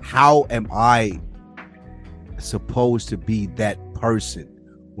 how am I supposed to be that person?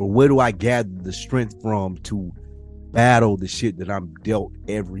 Or where do I gather the strength from to battle the shit that I'm dealt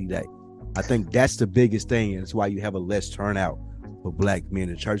every day? I think that's the biggest thing, and it's why you have a less turnout for black men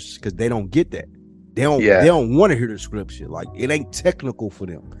in churches, because they don't get that. They don't want to hear the scripture. Like, it ain't technical for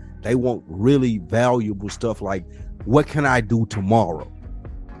them. They want really valuable stuff like, what can I do tomorrow?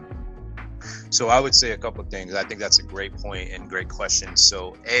 So I would say a couple of things. I think that's a great point and great question.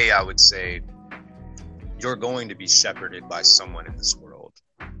 So I would say you're going to be shepherded by someone in this world,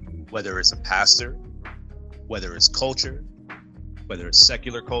 whether it's a pastor, whether it's culture, whether it's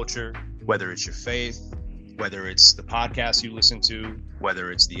secular culture, whether it's your faith, whether it's the podcast you listen to,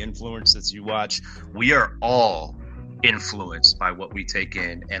 whether it's the influences you watch. We are all influenced by what we take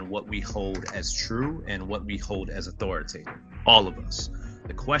in and what we hold as true and what we hold as authoritative. All of us.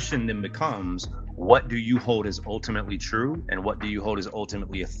 The question then becomes, what do you hold as ultimately true and what do you hold as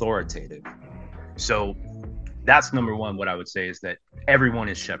ultimately authoritative? So that's number one. What I would say is that everyone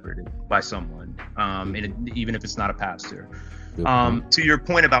is shepherded by someone, and even if it's not a pastor. To your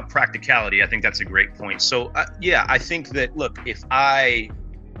point about practicality, I think that's a great point. So yeah, I think that, look, if I,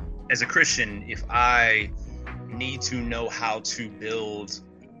 as a Christian, if I need to know how to build,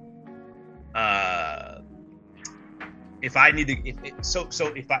 if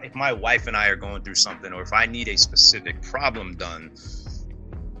my wife and I are going through something, or if I need a specific problem done,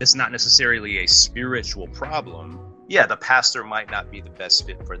 it's not necessarily a spiritual problem. Yeah, the pastor might not be the best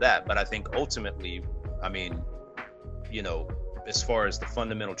fit for that, but I think ultimately, I mean, you know, as far as the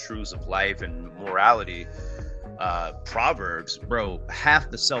fundamental truths of life and morality, Proverbs, bro,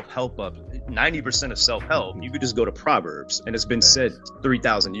 half the self-help of 90% of self-help, you could just go to Proverbs, and it's been said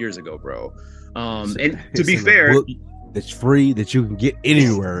 3,000 years ago, bro. And to be fair, that's free, that you can get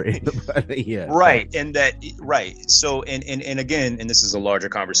anywhere. Yeah, right. And that, right. So, and again, and this is a larger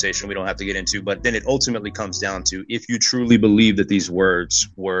conversation we don't have to get into, but then it ultimately comes down to, if you truly believe that these words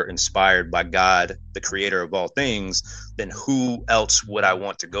were inspired by God, the creator of all things, then who else would I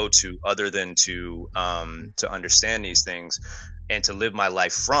want to go to other than to understand these things and to live my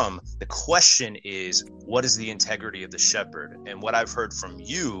life from? The question is, what is the integrity of the shepherd? And what I've heard from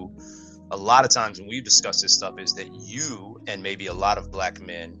you a lot of times when we've discussed this stuff is that you, and maybe a lot of black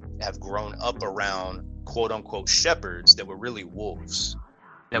men, have grown up around quote unquote shepherds that were really wolves,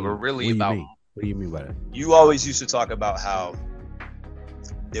 that were really about. What do you mean by that? You always used to talk about how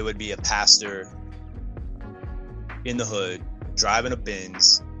there would be a pastor in the hood driving a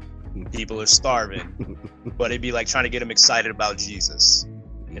Benz, people are starving, but it'd be like trying to get them excited about Jesus,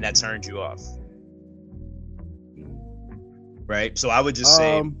 and that turned you off, right? So I would just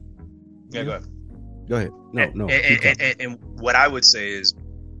say, yeah, go ahead. No. And what I would say is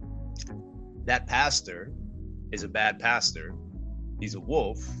that pastor is a bad pastor. He's a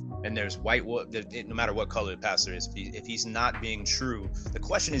wolf, and there's white wolf. No matter what color the pastor is, if he's not being true, the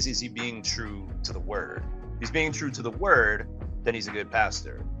question is he being true to the word? If he's being true to the word, then he's a good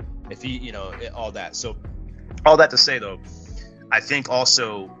pastor. If he, you know, all that. So all that to say, though, I think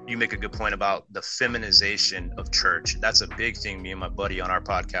also you make a good point about the feminization of church. That's a big thing me and my buddy on our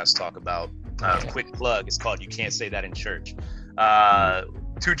podcast talk about. Quick plug, it's called You Can't Say That in Church.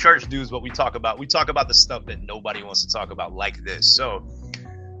 Two church dudes, what we talk about the stuff that nobody wants to talk about, like this. So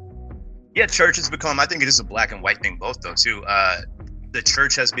yeah, church has become, I think it is a black and white thing both though too. The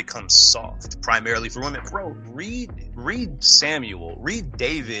church has become soft, primarily for women. Bro, read Samuel, read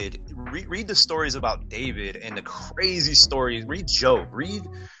David, read the stories about David and the crazy stories. Read Job,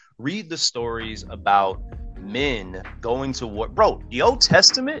 read the stories about men going to war. Bro, the Old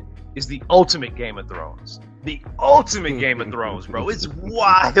Testament is the ultimate Game of Thrones. The ultimate Game of Thrones, bro. It's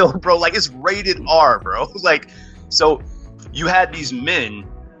wild, bro. Like, it's rated R, bro. Like, so you had these men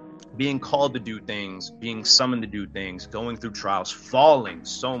being called to do things, being summoned to do things, going through trials, falling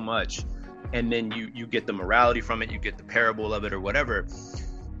so much, and then you get the morality from it, you get the parable of it or whatever.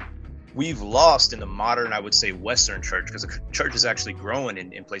 We've lost in the modern, I would say, Western church, because the church is actually growing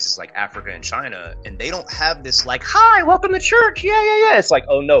in places like Africa and China, and they don't have this like, hi, welcome to church, yeah. It's like,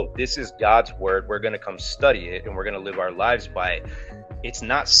 oh no, this is God's word, we're going to come study it, and we're going to live our lives by it. It's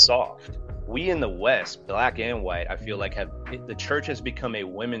not soft. We in the West, black and white, I feel like the church has become a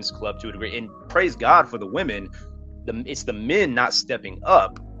women's club to a degree, and praise God for the women. It's the men not stepping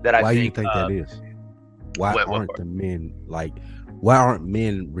up that I think. Why do you think that is? Why aren't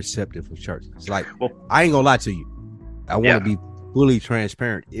men receptive for church? It's like, I ain't gonna lie to you. I want to be fully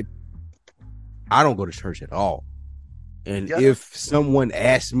transparent. I don't go to church at all. And if someone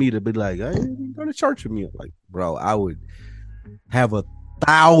asked me to be like, hey, go to church with me, I'm like, bro, I would have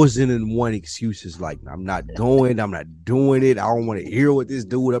 1,001 excuses. Like, I'm not going, I'm not doing it. I don't want to hear what this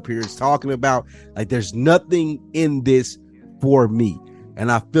dude up here is talking about. Like, there's nothing in this for me.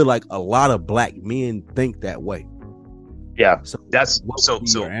 And I feel like a lot of black men think that way. Yeah, so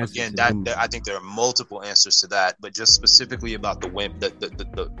again, I think there are multiple answers to that, but just specifically about the women,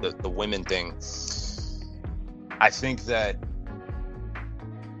 the women thing, I think that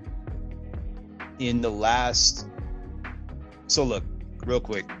in the last, so look, real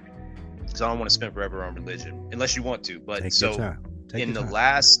quick, because I don't want to spend forever on religion, unless you want to, but the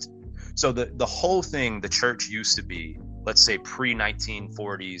whole thing, the church used to be, let's say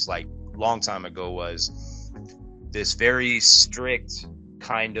pre-1940s, like long time ago, was this very strict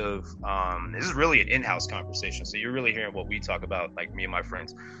kind of, this is really an in-house conversation, so you're really hearing what we talk about, like me and my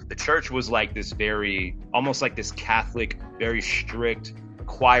friends. The church was like this very, almost like this Catholic, very strict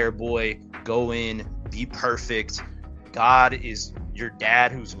choir boy, go in, be perfect. God is your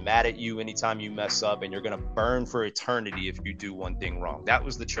dad who's mad at you anytime you mess up, and you're going to burn for eternity if you do one thing wrong. That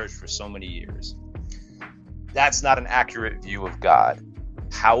was the church for so many years. That's not an accurate view of God.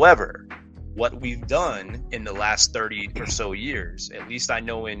 However, what we've done in the last 30 or so years, at least I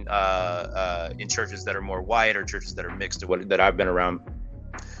know in churches that are more white or churches that are mixed or that I've been around,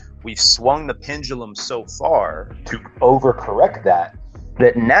 we've swung the pendulum so far to overcorrect that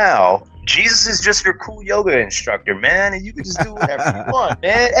now Jesus is just your cool yoga instructor, man, and you can just do whatever you want,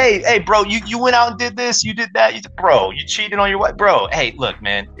 man. Hey, bro, you went out and did this, you did that, you cheated on your wife, bro. Hey, look,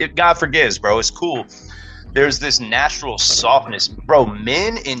 man, God forgives, bro. It's cool. There's this natural softness, bro.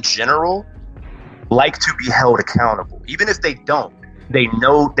 Men in general like to be held accountable, even if they don't. They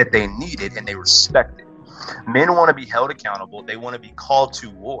know that they need it and they respect it. Men want to be held accountable. They want to be called to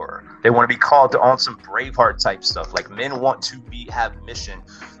war. They want to be called to on some Braveheart type stuff. Like, men want to have mission.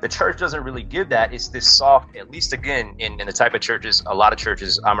 The church doesn't really give that. It's this soft, at least again, in the type of churches, a lot of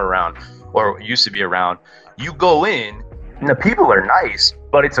churches I'm around or used to be around, you go in and the people are nice,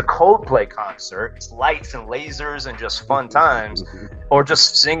 but it's a Coldplay concert. It's lights and lasers and just fun times, or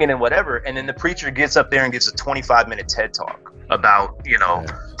just singing and whatever. And then the preacher gets up there and gives a 25-minute TED talk about,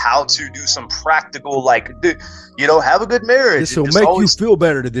 how to do some practical, have a good marriage. This will make you feel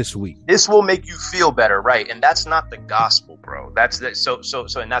better this week. This will make you feel better, right? And that's not the gospel, bro. That's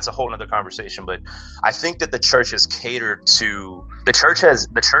and that's a whole nother conversation. But I think that the church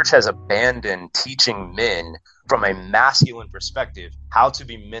has abandoned teaching men from a masculine perspective how to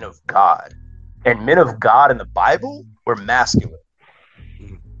be men of God. And men of God in the Bible were masculine.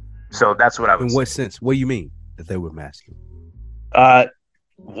 So that's what I was. In what sense? What do you mean that they were masculine?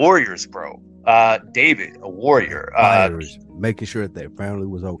 Warriors, bro. David, a warrior. Making sure that their family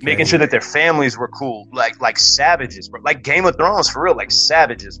was okay. Making sure that their families were cool. Like savages, bro. Like Game of Thrones, for real. Like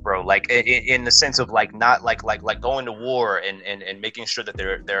savages, bro. Like in the sense of not like going to war and making sure that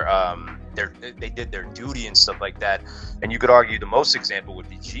they did their duty and stuff like that. And you could argue the most example would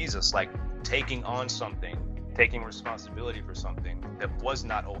be Jesus, like taking on something, taking responsibility for something that was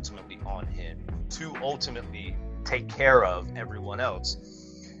not ultimately on him to ultimately take care of everyone else.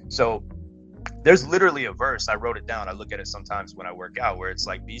 So there's literally a verse, I wrote it down, I look at it sometimes when I work out, where it's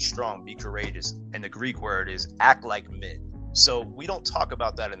like, be strong, be courageous, and the Greek word is act like men. So we don't talk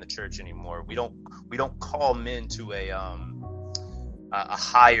about that in the church anymore. We don't call men to a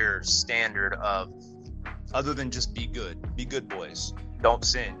higher standard of, other than just be good boys, don't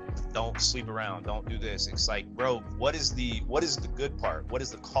sin, don't sleep around, don't do this. It's like, bro, what is the good part? What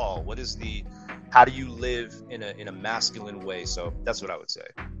is the call? How do you live in a masculine way? So that's what I would say.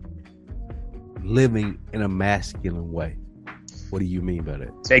 Living in a masculine way. What do you mean by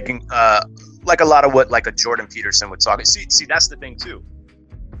that? Taking like a lot of what like a Jordan Peterson would talk. See, that's the thing too.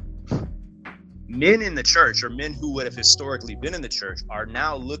 Men in the church, or men who would have historically been in the church, are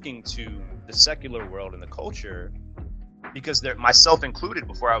now looking to the secular world and the culture, because they're, myself included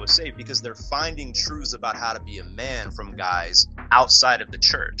before I was saved, because they're finding truths about how to be a man from guys outside of the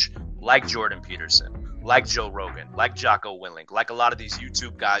church, like Jordan Peterson, like Joe Rogan, like Jocko Willink, like a lot of these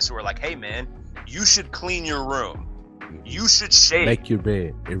YouTube guys who are like, hey man, you should clean your room. You should shave. Make your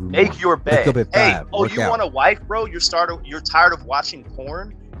bed. Make your bed. Wake up at 5. Hey, you want a wife, bro? You're tired of watching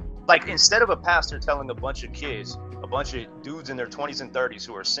porn? Like, instead of a pastor telling a bunch of kids, a bunch of dudes in their 20s and 30s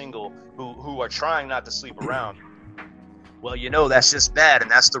who are single, who are trying not to sleep around, well, that's just bad and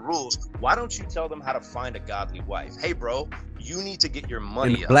that's the rules. Why don't you tell them how to find a godly wife? Hey, bro, you need to get your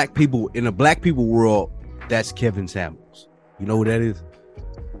money up. In the black people world, that's Kevin Samuels. You know who that is?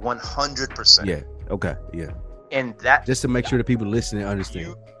 100%. Yeah. Okay. Yeah. And that, just to make sure that people listening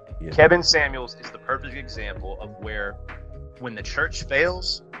understand. Kevin Samuels is the perfect example of where, when the church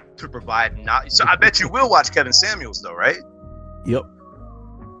fails to provide, so I bet you will watch Kevin Samuels though, right? Yep.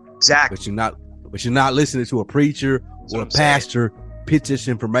 Exactly. But you're not listening to a preacher or a pastor pitch this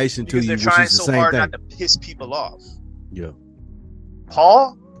information to you, they're which trying is the so same hard thing. not to piss people off. Yeah.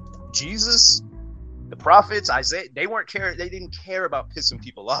 Paul, Jesus, the prophets, Isaiah, they didn't care about pissing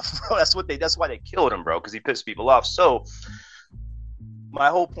people off, bro. That's why they killed him, bro, because he pissed people off. So my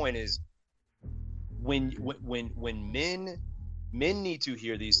whole point is, when men need to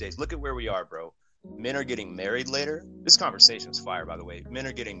hear these days, look at where we are, bro. Men are getting married later. This conversation's fire, by the way. Men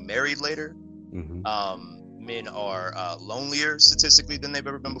are getting married later. Mm-hmm. Men are lonelier statistically than they've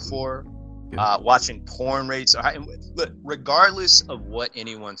ever been before. Watching porn rates are high. Look, regardless of what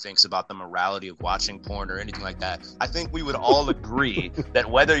anyone thinks about the morality of watching porn or anything like that, I think we would all agree that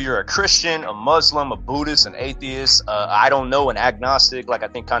whether you're a Christian, a Muslim, a Buddhist, an atheist, I don't know, an agnostic, like I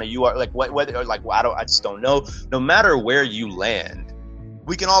think kind of you are, like whether or like I just don't know. No matter where you land,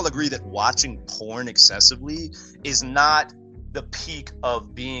 we can all agree that watching porn excessively is not the peak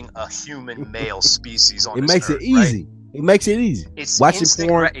of being a human male species on It this makes earth, it easy. right? It makes it easy. It's Watching instant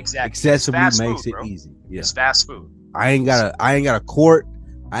porn exactly. excessively It's fast makes food, it bro. easy. Yeah. It's fast food. I ain't gotta court.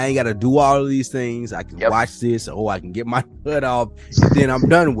 I ain't gotta do all of these things. I can Yep. watch this. Oh, I can get my hood off. Then I'm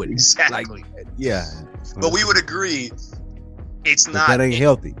done with it. Exactly. Like, yeah. But we would agree, it's But not that ain't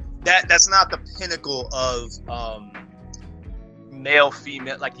healthy. that's not the pinnacle of male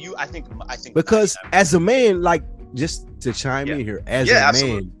female. Like you, I think Because as a man, like, just to chime Yeah. in here, as Yeah, a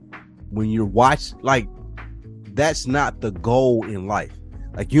absolutely. man, when you're watching, like, that's not the goal in life.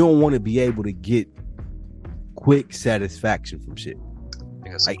 Like, you don't want to be able to get quick satisfaction from shit. I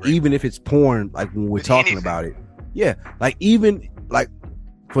think that's Like, great. even if it's porn, like when we're With talking anything. about it. Yeah. Like, even like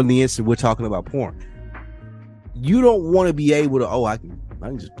for the instance, we're talking about porn. You don't want to be able to, I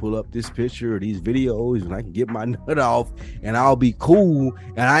can just pull up this picture or these videos and I can get my nut off and I'll be cool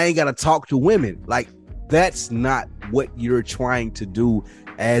and I ain't gotta talk to women. Like, that's not what you're trying to do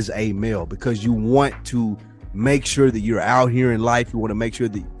as a male, because you want to make sure that you're out here in life. You want to make sure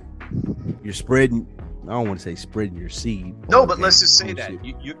that you're spreading. I don't want to say spreading your seed. No, on but the let's just say game.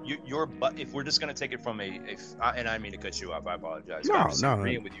 that you're. But if we're just gonna take it from and I didn't mean to cut you off, I apologize. No, I'm just no.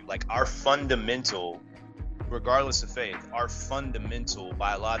 agreeing with you. Like our fundamental, regardless of faith, our fundamental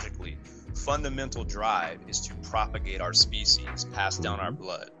biologically fundamental drive is to propagate our species, pass down our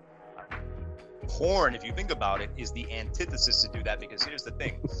blood. Porn, if you think about it, is the antithesis to do that, because here's the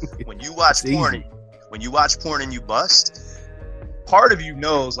thing: when you watch It's porn, easy. when you watch porn and you bust, part of you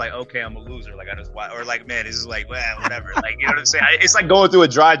knows, like, okay, I'm a loser. Like, I just watch, or like, man, this is like, well, whatever. Like, you know what I'm saying? It's like going through a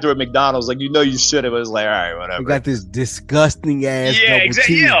drive-through at McDonald's. Like, you know, you should have. But it's like, all right, whatever. We got this disgusting ass Yeah, double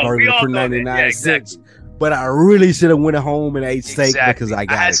exactly. Yeah, we cheeseburger all for know that. 99 Yeah, cents. exactly. But I really should have went home and ate steak Exactly. because I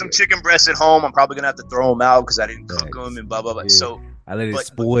got had it. some chicken breasts at home. I'm probably gonna have to throw them out because I didn't cook Thanks. them and blah blah blah. Yeah. So I let it but-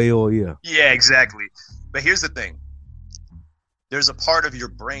 spoil. Yeah. yeah, exactly. But here's the thing: there's a part of your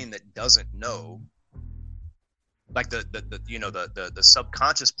brain that doesn't know, like the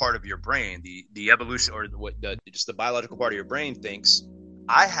subconscious part of your brain, the evolution or just the biological part of your brain thinks,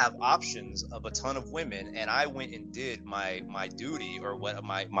 I have options of a ton of women, and I went and did my duty or what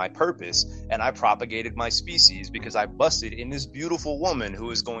my purpose, and I propagated my species because I busted in this beautiful woman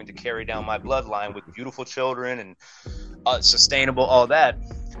who is going to carry down my bloodline with beautiful children and sustainable, all that.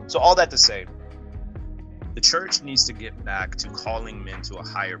 So all that to say, the church needs to get back to calling men to a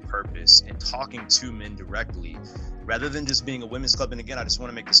higher purpose and talking to men directly, rather than just being a women's club. And again, I just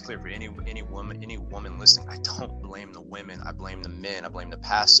want to make this clear for any woman listening. I don't blame the women. I blame the men. I blame the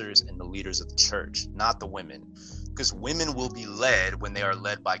pastors and the leaders of the church, not the women, because women will be led when they are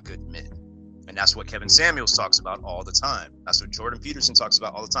led by good men. And that's what Kevin Samuels talks about all the time. That's what Jordan Peterson talks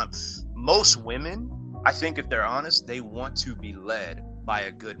about all the time. Most women, I think, if they're honest, they want to be led by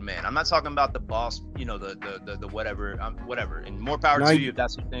a good man. I'm not talking about the boss, the whatever, whatever. And more power No, to you if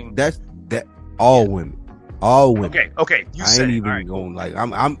that's your thing. That all women. All women. Okay. You I said ain't it. even All right, going like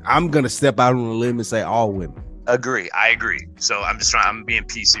I'm gonna step out on a limb and say all women. I agree. So I'm being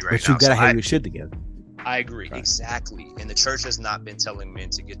PC right But now. you gotta So have your shit together. I agree. Right. Exactly. And the church has not been telling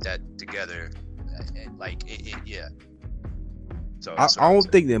men to get that together. Yeah. So I that's what I'm don't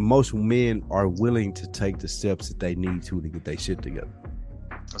saying. think that most men are willing to take the steps that they need to get their shit together.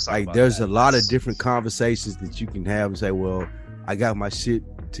 Let's talk Like, about there's that. a lot of different conversations that you can have and say, well, I got my shit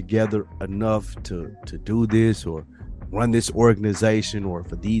together enough to do this or run this organization, or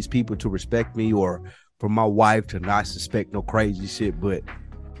for these people to respect me, or for my wife to not suspect no crazy shit. But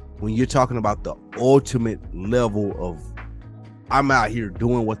when you're talking about the ultimate level of I'm out here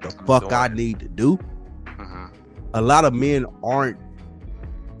doing what the fuck doing I it. need to do, Mhm. a lot of men aren't.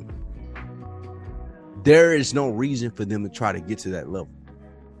 There is no reason for them to try to get to that level.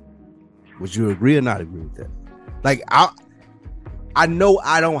 Would you agree or not agree with that? Like, I know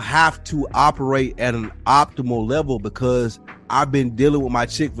I don't have to operate at an optimal level because I've been dealing with my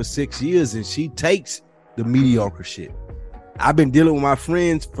chick for 6 years and she takes the mediocre shit. I've been dealing with my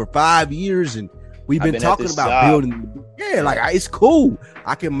friends for 5 years and we've been I've been at talking this about job. building. Yeah, like, it's cool.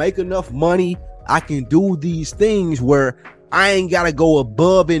 I can make enough money. I can do these things where I ain't got to go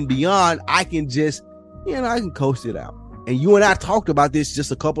above and beyond. I can just, I can coast it out. And you and I talked about this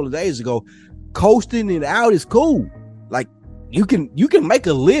just a couple of days ago. Coasting it out is cool. Like, you can make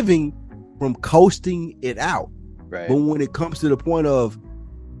a living from coasting it out. Right. But when it comes to the point of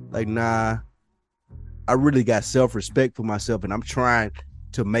like, nah, I really got self-respect for myself and I'm trying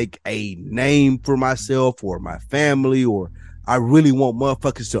to make a name for myself or my family, or I really want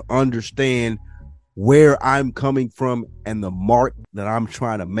motherfuckers to understand where I'm coming from and the mark that I'm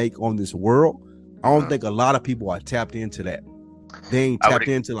trying to make on this world. I don't think a lot of people are tapped into that. They ain't I would tapped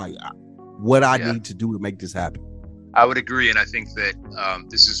into like what I Yeah. need to do to make this happen. I would agree, and I think that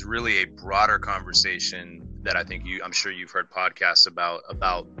this is really a broader conversation that I think I'm sure you've heard podcasts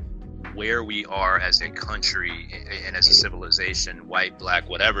about where we are as a country and as a civilization, white, black,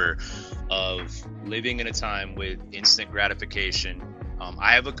 whatever, of living in a time with instant gratification.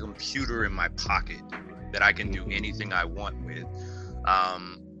 I have a computer in my pocket that I can do anything I want with.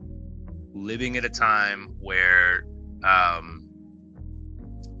 Living at a time where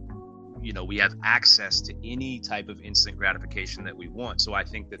we have access to any type of instant gratification that we want. So I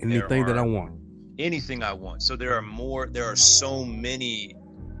think that anything that I want. Anything I want. So there are so many,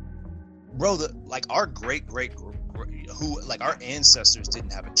 bro, like our our ancestors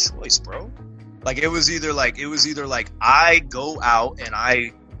didn't have a choice, bro. Like it was either like I go out and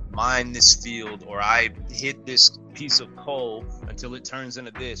I mine this field, or I hit this piece of coal until it turns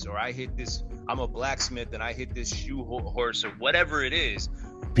into this, or I hit this, I'm a blacksmith and I hit this shoe horse, or whatever it is.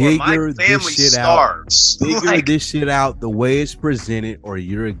 Figure this shit out. Figure this shit out the way it's presented, or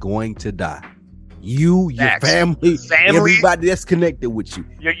you're going to die. You, your family, everybody that's connected with you.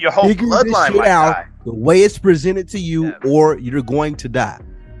 Your whole bloodline might die. The way it's presented to you, or you're going to die.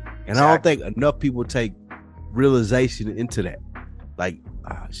 And I don't think enough people take realization into that. Like,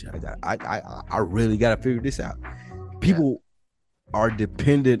 I really got to figure this out. People are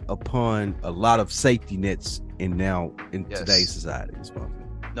dependent upon a lot of safety nets in today's society.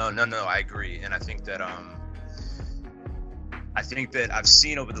 No, I agree, and I think that I've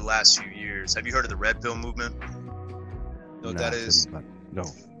seen over the last few years. Have you heard of the Red Pill movement? Know what that is? No.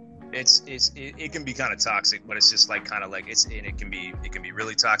 It can be kind of toxic, but it's just like it can be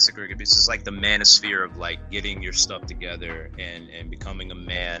really toxic, or it's just like the manosphere of like getting your stuff together and becoming a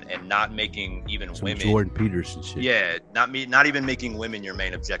man, and not making even women Jordan Peterson shit. Yeah, not even making women your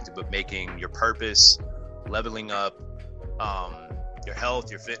main objective, but making your purpose, leveling up, your health,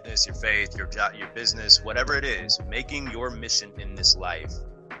 your fitness, your faith, your job, your business, whatever it is, making your mission in this life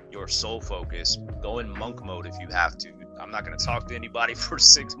your sole focus. Go in monk mode if you have to. I'm not going to talk to anybody for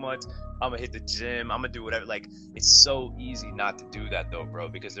 6 months. I'm going to hit the gym. I'm going to do whatever. Like, it's so easy not to do that though, bro,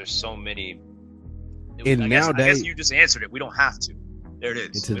 because there's so many. I guess you just answered it. We don't have to. There it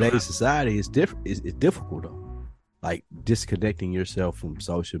is. In today's society, it's different. It's difficult though. Like disconnecting yourself from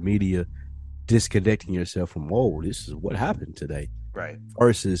social media, disconnecting yourself from, whoa, this is what happened today. Right.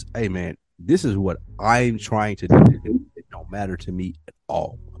 Versus, hey man, this is what I'm trying to do. It don't matter to me at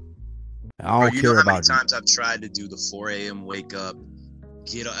all. I don't care about how many times I've tried to do the 4 a.m. wake up,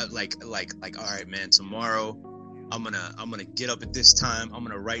 get up, like, all right, man, tomorrow I'm gonna get up at this time. I'm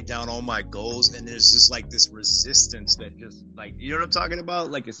gonna write down all my goals, and there's just like this resistance that just like, you know what I'm talking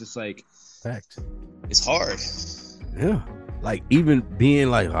about? Like, it's just like, fact. It's hard. Yeah. Like even being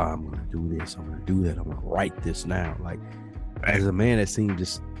like, oh, I'm gonna do this, I'm gonna do that, I'm gonna write this now. Like as a man, that seemed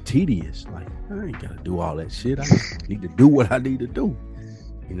just tedious. Like I ain't gotta do all that shit. I need to do what I need to do.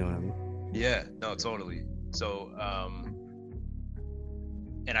 You know what I mean? Yeah, no, totally. So,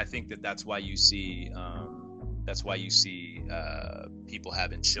 and I think that's why you see people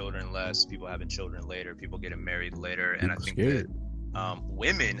having children less, people having children later, people getting married later, and I think that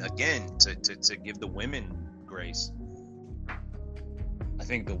women, again, to give the women grace, I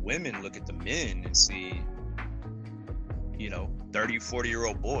think the women look at the men and see, 30,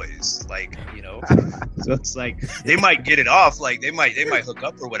 40-year-old boys, like, so it's like they might get it off, like they might hook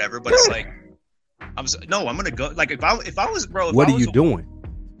up or whatever, but it's like I'm gonna go. Like if I was, bro, what are you doing?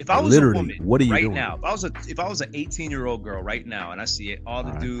 If I was literally, a woman, what are you right doing now? If I was an 18-year-old girl right now, and I see it, all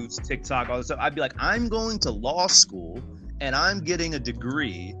the dudes, TikTok, all this stuff, I'd be like, I'm going to law school and I'm getting a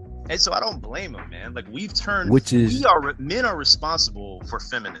degree, and so I don't blame them, man. Like men are responsible for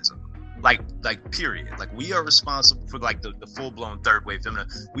feminism. Like period. Like we are responsible for like the full-blown third wave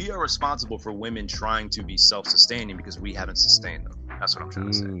feminism. We are responsible for women trying to be self-sustaining because we haven't sustained them. That's what I'm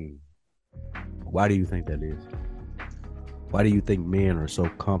trying to say. Why do you think that is? Why do you think men are so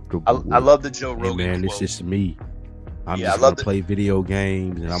comfortable? I love the Joe Rogan man, quote. It's just me. I'm just gonna play video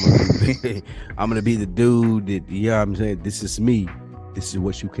games, and I'm gonna be the dude that, I'm saying, this is me. This is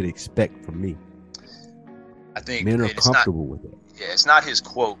what you can expect from me. I think men are comfortable with it. Yeah, it's not his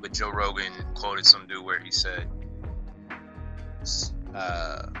quote, but Joe Rogan quoted some dude where he said,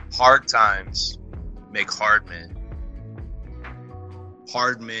 hard times make hard men.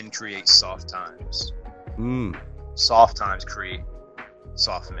 Hard men create soft times. Soft times create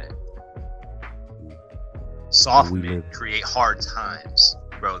soft men. Soft men create hard times,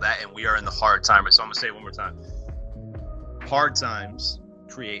 bro. And we are in the hard time. So I'm gonna say it one more time. Hard times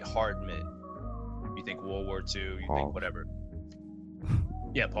create hard men. You think World War II? You think whatever?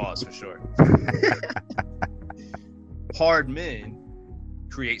 Yeah, pause for sure. Hard men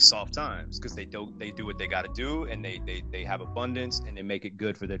create soft times because they do what they got to do, and they have abundance, and they make it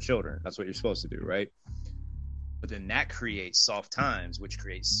good for their children. That's what you're supposed to do, right? But then that creates soft times, which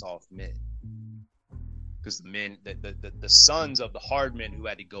creates soft men. Because the men, the sons of the hard men who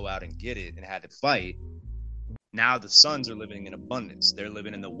had to go out and get it and had to fight, now the sons are living in abundance. They're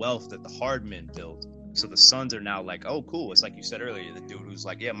living in the wealth that the hard men built. So the sons are now like, oh, cool. It's like you said earlier, the dude who's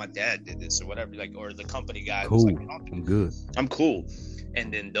like, yeah, my dad did this or whatever, like, or the company guy Cool. who's like, I'm good. I'm cool.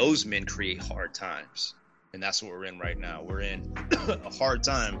 And then those men create hard times. And that's what we're in right now. We're in a hard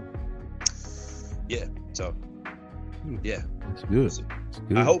time. Yeah. So, yeah. That's good. That's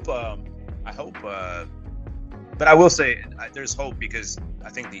good. I hope, but I will say there's hope because I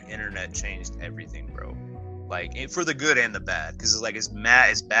think the internet changed everything, bro. Like for the good and the bad, because it's like as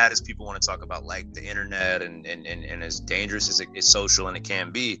bad as people want to talk about, like the internet and as dangerous as it is social and it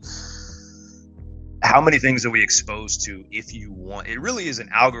can be. How many things are we exposed to? If you want, it really is an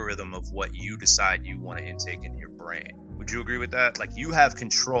algorithm of what you decide you want to intake into your brain. Would you agree with that? Like you have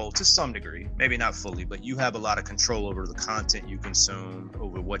control to some degree, maybe not fully, but you have a lot of control over the content you consume,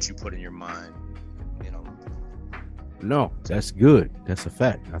 over what you put in your mind. You know. No, that's good. That's a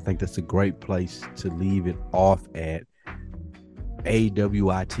fact. I think that's a great place to leave it off at.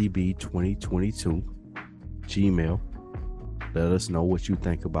 AWITB2022 Gmail. Let us know what you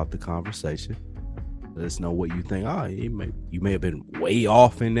think about the conversation. Let us know what you think. You may have been way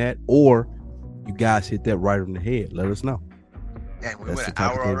off in that, or you guys hit that right on the head. Let us know. Dang, we went an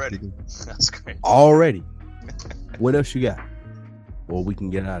hour already. That's great. Already. What else you got? Well, we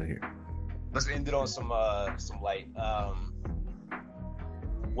can get out of here. Let's end it on some light.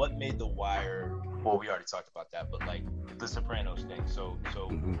 What made The Wire? Well, we already talked about that, but like the Sopranos thing. So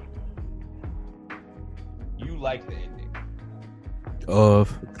you like the ending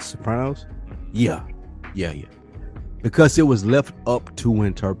of The Sopranos? Yeah. Because it was left up to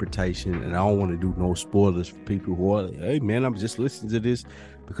interpretation, and I don't want to do no spoilers for people who are like, hey man, I'm just listening to this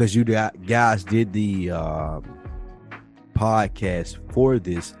because you guys did the podcast for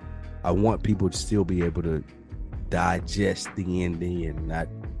this. I want people to still be able to digest the ending and not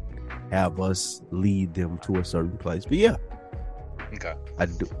have us lead them to a certain place. But yeah. Okay. I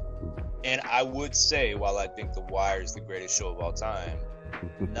do. And I would say, while I think The Wire is the greatest show of all time,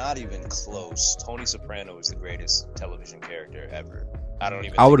 not even close. Tony Soprano is the greatest television character ever. I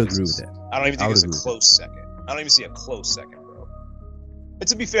would agree with that. I don't even think it's a close second. I don't even see a close second, bro. But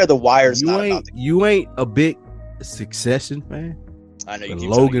to be fair, The Wire's not about the... You ain't a big Succession fan? I know you keep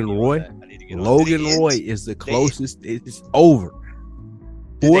Logan Roy. Logan Roy is the closest. It's over.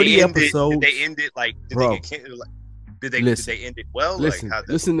 40 episodes. Did they end it like? Did they end it well?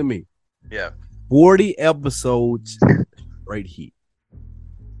 Listen to me. Yeah. 40 episodes right here.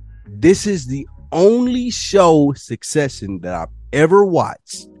 This is the only show, Succession, that I've ever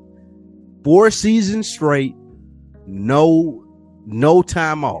watched. 4 seasons straight, no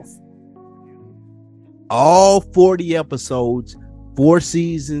time off. All 40 episodes, 4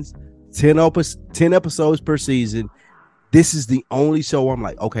 seasons, 10 episodes per season. This is the only show I'm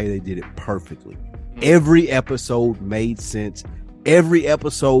like, okay, they did it perfectly. Every episode made sense. Every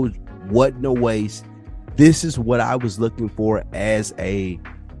episode wasn't a waste. This is what I was looking for as a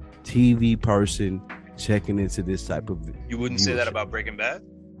TV person checking into this type of You wouldn't say that about Breaking Bad?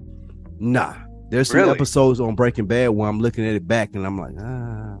 Nah. There's some episodes on Breaking Bad where I'm looking at it back and I'm like,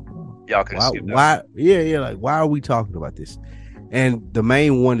 y'all can skip that. Why? Yeah, like why are we talking about this? And the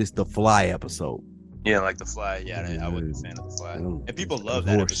main one is the Fly episode. Yeah, like the Fly. Yeah, I wasn't a fan of the Fly, and people love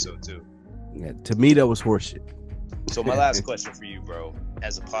that episode too. Yeah, to me that was horseshit. So my last question for you, bro,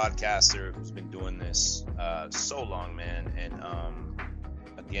 as a podcaster who's been doing this so long, man, and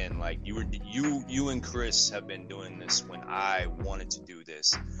again, like you and Chris have been doing this when I wanted to do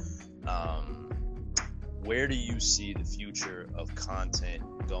this. Where do you see the future of content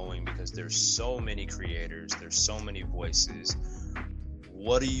going? Because there's so many creators, there's so many voices.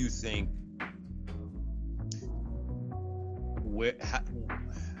 What do you think? How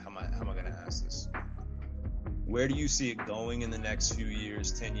am I going to ask this? Where do you see it going in the next few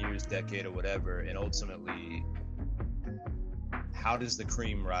years, 10 years, decade, or whatever? And ultimately, how does the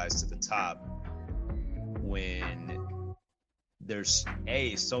cream rise to the top when there's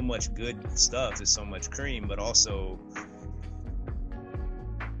so much good stuff, there's so much cream, but also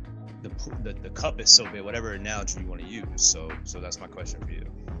the cup is so big, whatever analogy you want to use. So that's my question for you.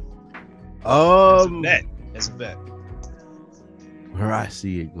 As a bet. Where I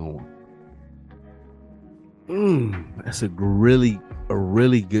see it going. That's a really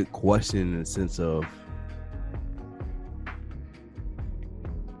good question in the sense of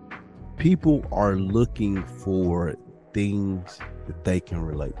people are looking for things that they can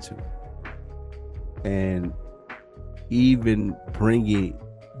relate to. And even bringing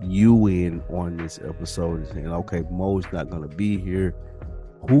you in on this episode and saying, okay, Mo's not going to be here.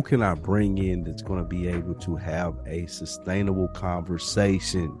 Who can I bring in that's going to be able to have a sustainable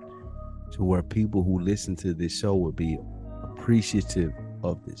conversation to where people who listen to this show will be appreciative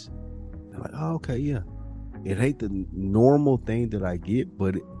of this? They're like, oh, okay, yeah. It ain't the normal thing that I get,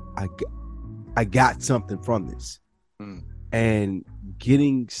 but I got something from this. Mm. And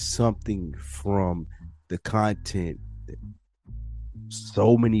getting something from the content that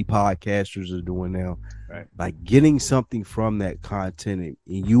so many podcasters are doing now, right? Like getting something from that content and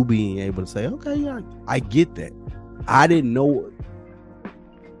you being able to say, okay, yeah, I get that. I didn't know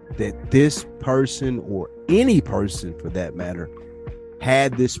that this person or any person for that matter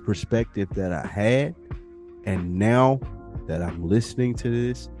had this perspective that I had. And now that I'm listening to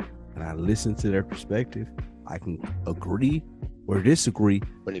this and I listen to their perspective, I can agree or disagree.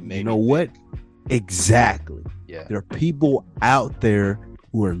 But it made you know what? Exactly. Yeah. There are people out there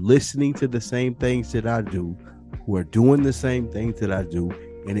who are listening to the same things that I do, who are doing the same things that I do,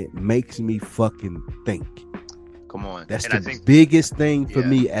 and it makes me fucking think. Come on. That's and the biggest thing for yeah.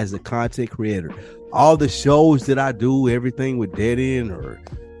 me as a content creator. All the shows that I do, everything with Dead End or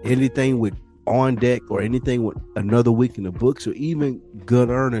anything with On Deck or anything with Another Week in the Books or even Good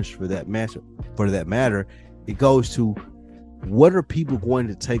Earnest for that matter, it goes to what are people going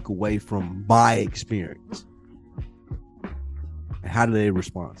to take away from my experience? And how do they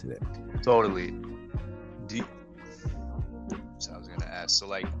respond to that? Totally. So I was gonna ask. So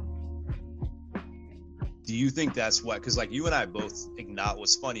like, do you think that's why? Because like you and I both acknowledge.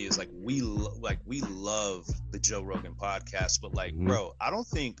 What's funny is like we love the Joe Rogan podcast, but like, bro, I don't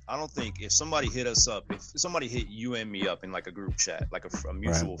think if somebody hit us up, if somebody hit you and me up in like a group chat, like a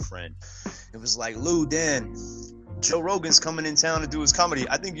mutual friend, it was like, Lou, Dan, Joe Rogan's coming in town to do his comedy.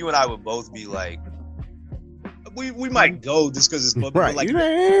 I think you and I would both be like, we might go just because it's public,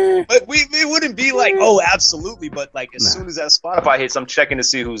 right. but it wouldn't be like, oh, absolutely. But like as soon as that Spotify hits, I'm checking to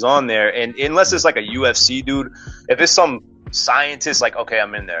see who's on there, and unless it's like a UFC dude, if it's some scientist, like okay,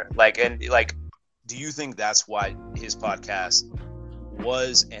 I'm in there. Like and like, do you think that's why his podcast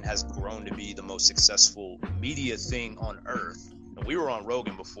was and has grown to be the most successful media thing on earth? And we were on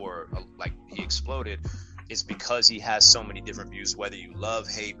Rogan before, like he exploded. It's because he has so many different views, whether you love,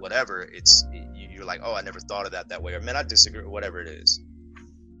 hate, whatever. You're like, oh, I never thought of that way. Or, man, I disagree, whatever it is.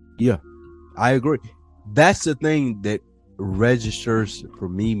 Yeah, I agree. That's the thing that registers for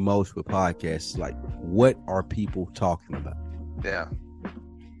me most with podcasts. Like, what are people talking about? Yeah.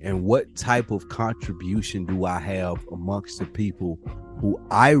 And what type of contribution do I have amongst the people who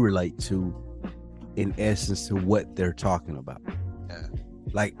I relate to in essence to what they're talking about? Yeah.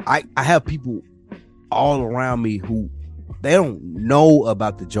 Like, I have people all around me who they don't know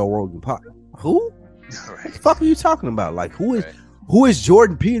about the Joe Rogan podcast. Who? Right. What the fuck are you talking about? Like who is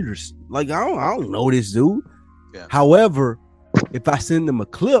Jordan Peters? Like I don't know this dude. Yeah. However, if I send them a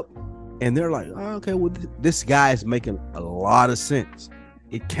clip and they're like, oh, okay, well this guy is making a lot of sense.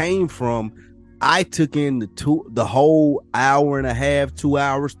 It came from I took in the whole hour and a half, 2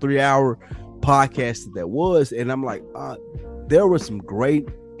 hours, 3 hour podcast that was, and I'm like, there was some great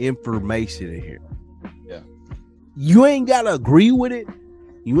information in here. You ain't gotta agree with it.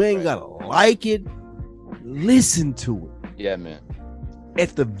 You ain't gotta like it. Listen to it. Yeah, man.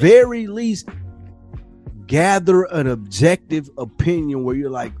 At the very least, gather an objective opinion where you're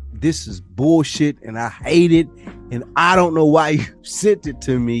like, this is bullshit and I hate it and I don't know why you sent it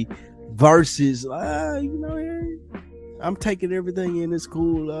to me versus, I'm taking everything in, it's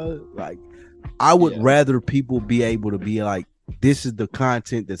cool. Like, I would rather people be able to be like, this is the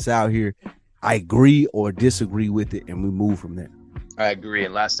content that's out here. I agree or disagree with it, and we move from there. I agree.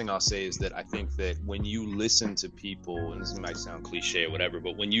 And last thing I'll say is that I think that when you listen to people, and this might sound cliche or whatever,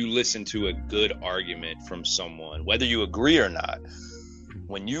 but when you listen to a good argument from someone, whether you agree or not,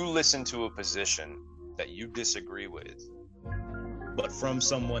 when you listen to a position that you disagree with, but from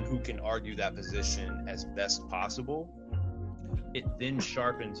someone who can argue that position as best possible, it then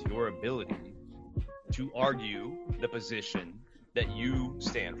sharpens your ability to argue the position that you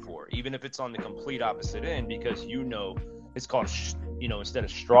stand for, even if it's on the complete opposite end, because it's called, instead of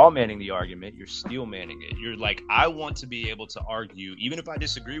straw manning the argument, you're steel manning it. You're like, I want to be able to argue, even if I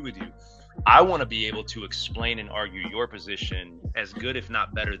disagree with you, I want to be able to explain and argue your position as good, if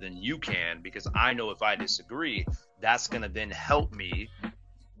not better than you can, because I know if I disagree, that's going to then help me.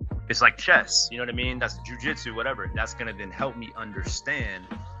 It's like chess, you know what I mean? That's jujitsu, whatever. That's going to then help me understand.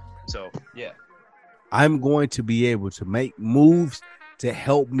 So, yeah. I'm going to be able to make moves to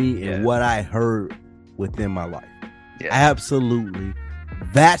help me in what I heard within my life. Absolutely.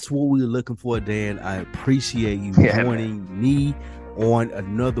 That's what we were looking for, Dan. I appreciate you joining me on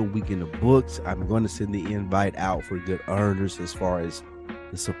another week in the books. I'm going to send the invite out for good earners as far as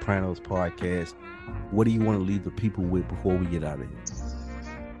the Sopranos podcast. What do you want to leave the people with before we get out of here?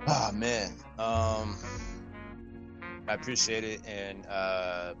 Oh, man. I appreciate it. And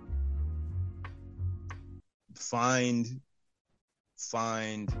find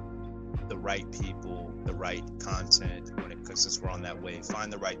the right people, the right content, because since we're on that way,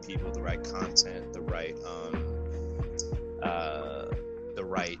 find the right people, the right content, the right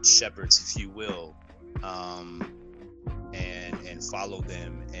shepherds, if you will, and follow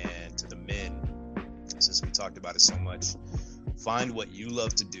them. And to the men, since we talked about it so much, find what you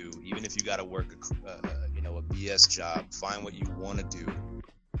love to do, even if you got to work a BS job. Find what you want to do.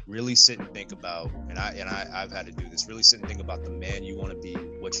 Really sit and think about, and I've had to do this. Really sit and think about the man you want to be,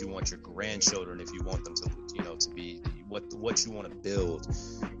 what you want your grandchildren, if you want them to be, what you want to build,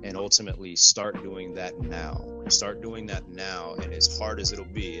 and ultimately start doing that now. Start doing that now, and as hard as it'll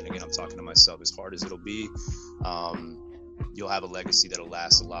be, and again, I'm talking to myself, as hard as it'll be, you'll have a legacy that'll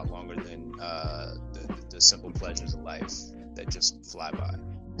last a lot longer than the simple pleasures of life that just fly by.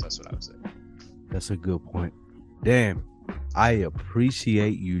 So that's what I would say. That's a good point. Damn. I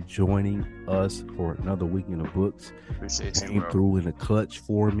appreciate you joining us for another week in the books. Appreciate you, bro. Came through in the clutch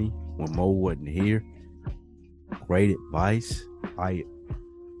for me when Mo wasn't here. Great advice.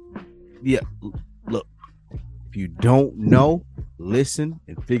 Look, if you don't know, listen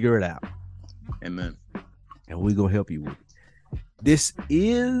and figure it out. Amen. And we're going to help you with it. This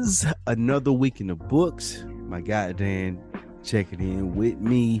is another week in the books. My guy Dan checking in with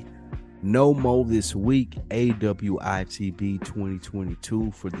me. No Mo this week, AWITB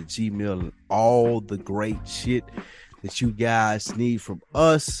 2022 for the Gmail and all the great shit that you guys need from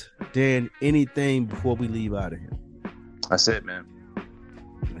us. Dan, anything before we leave out of here? That's it, man.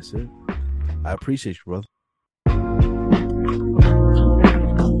 That's it. I appreciate you, brother.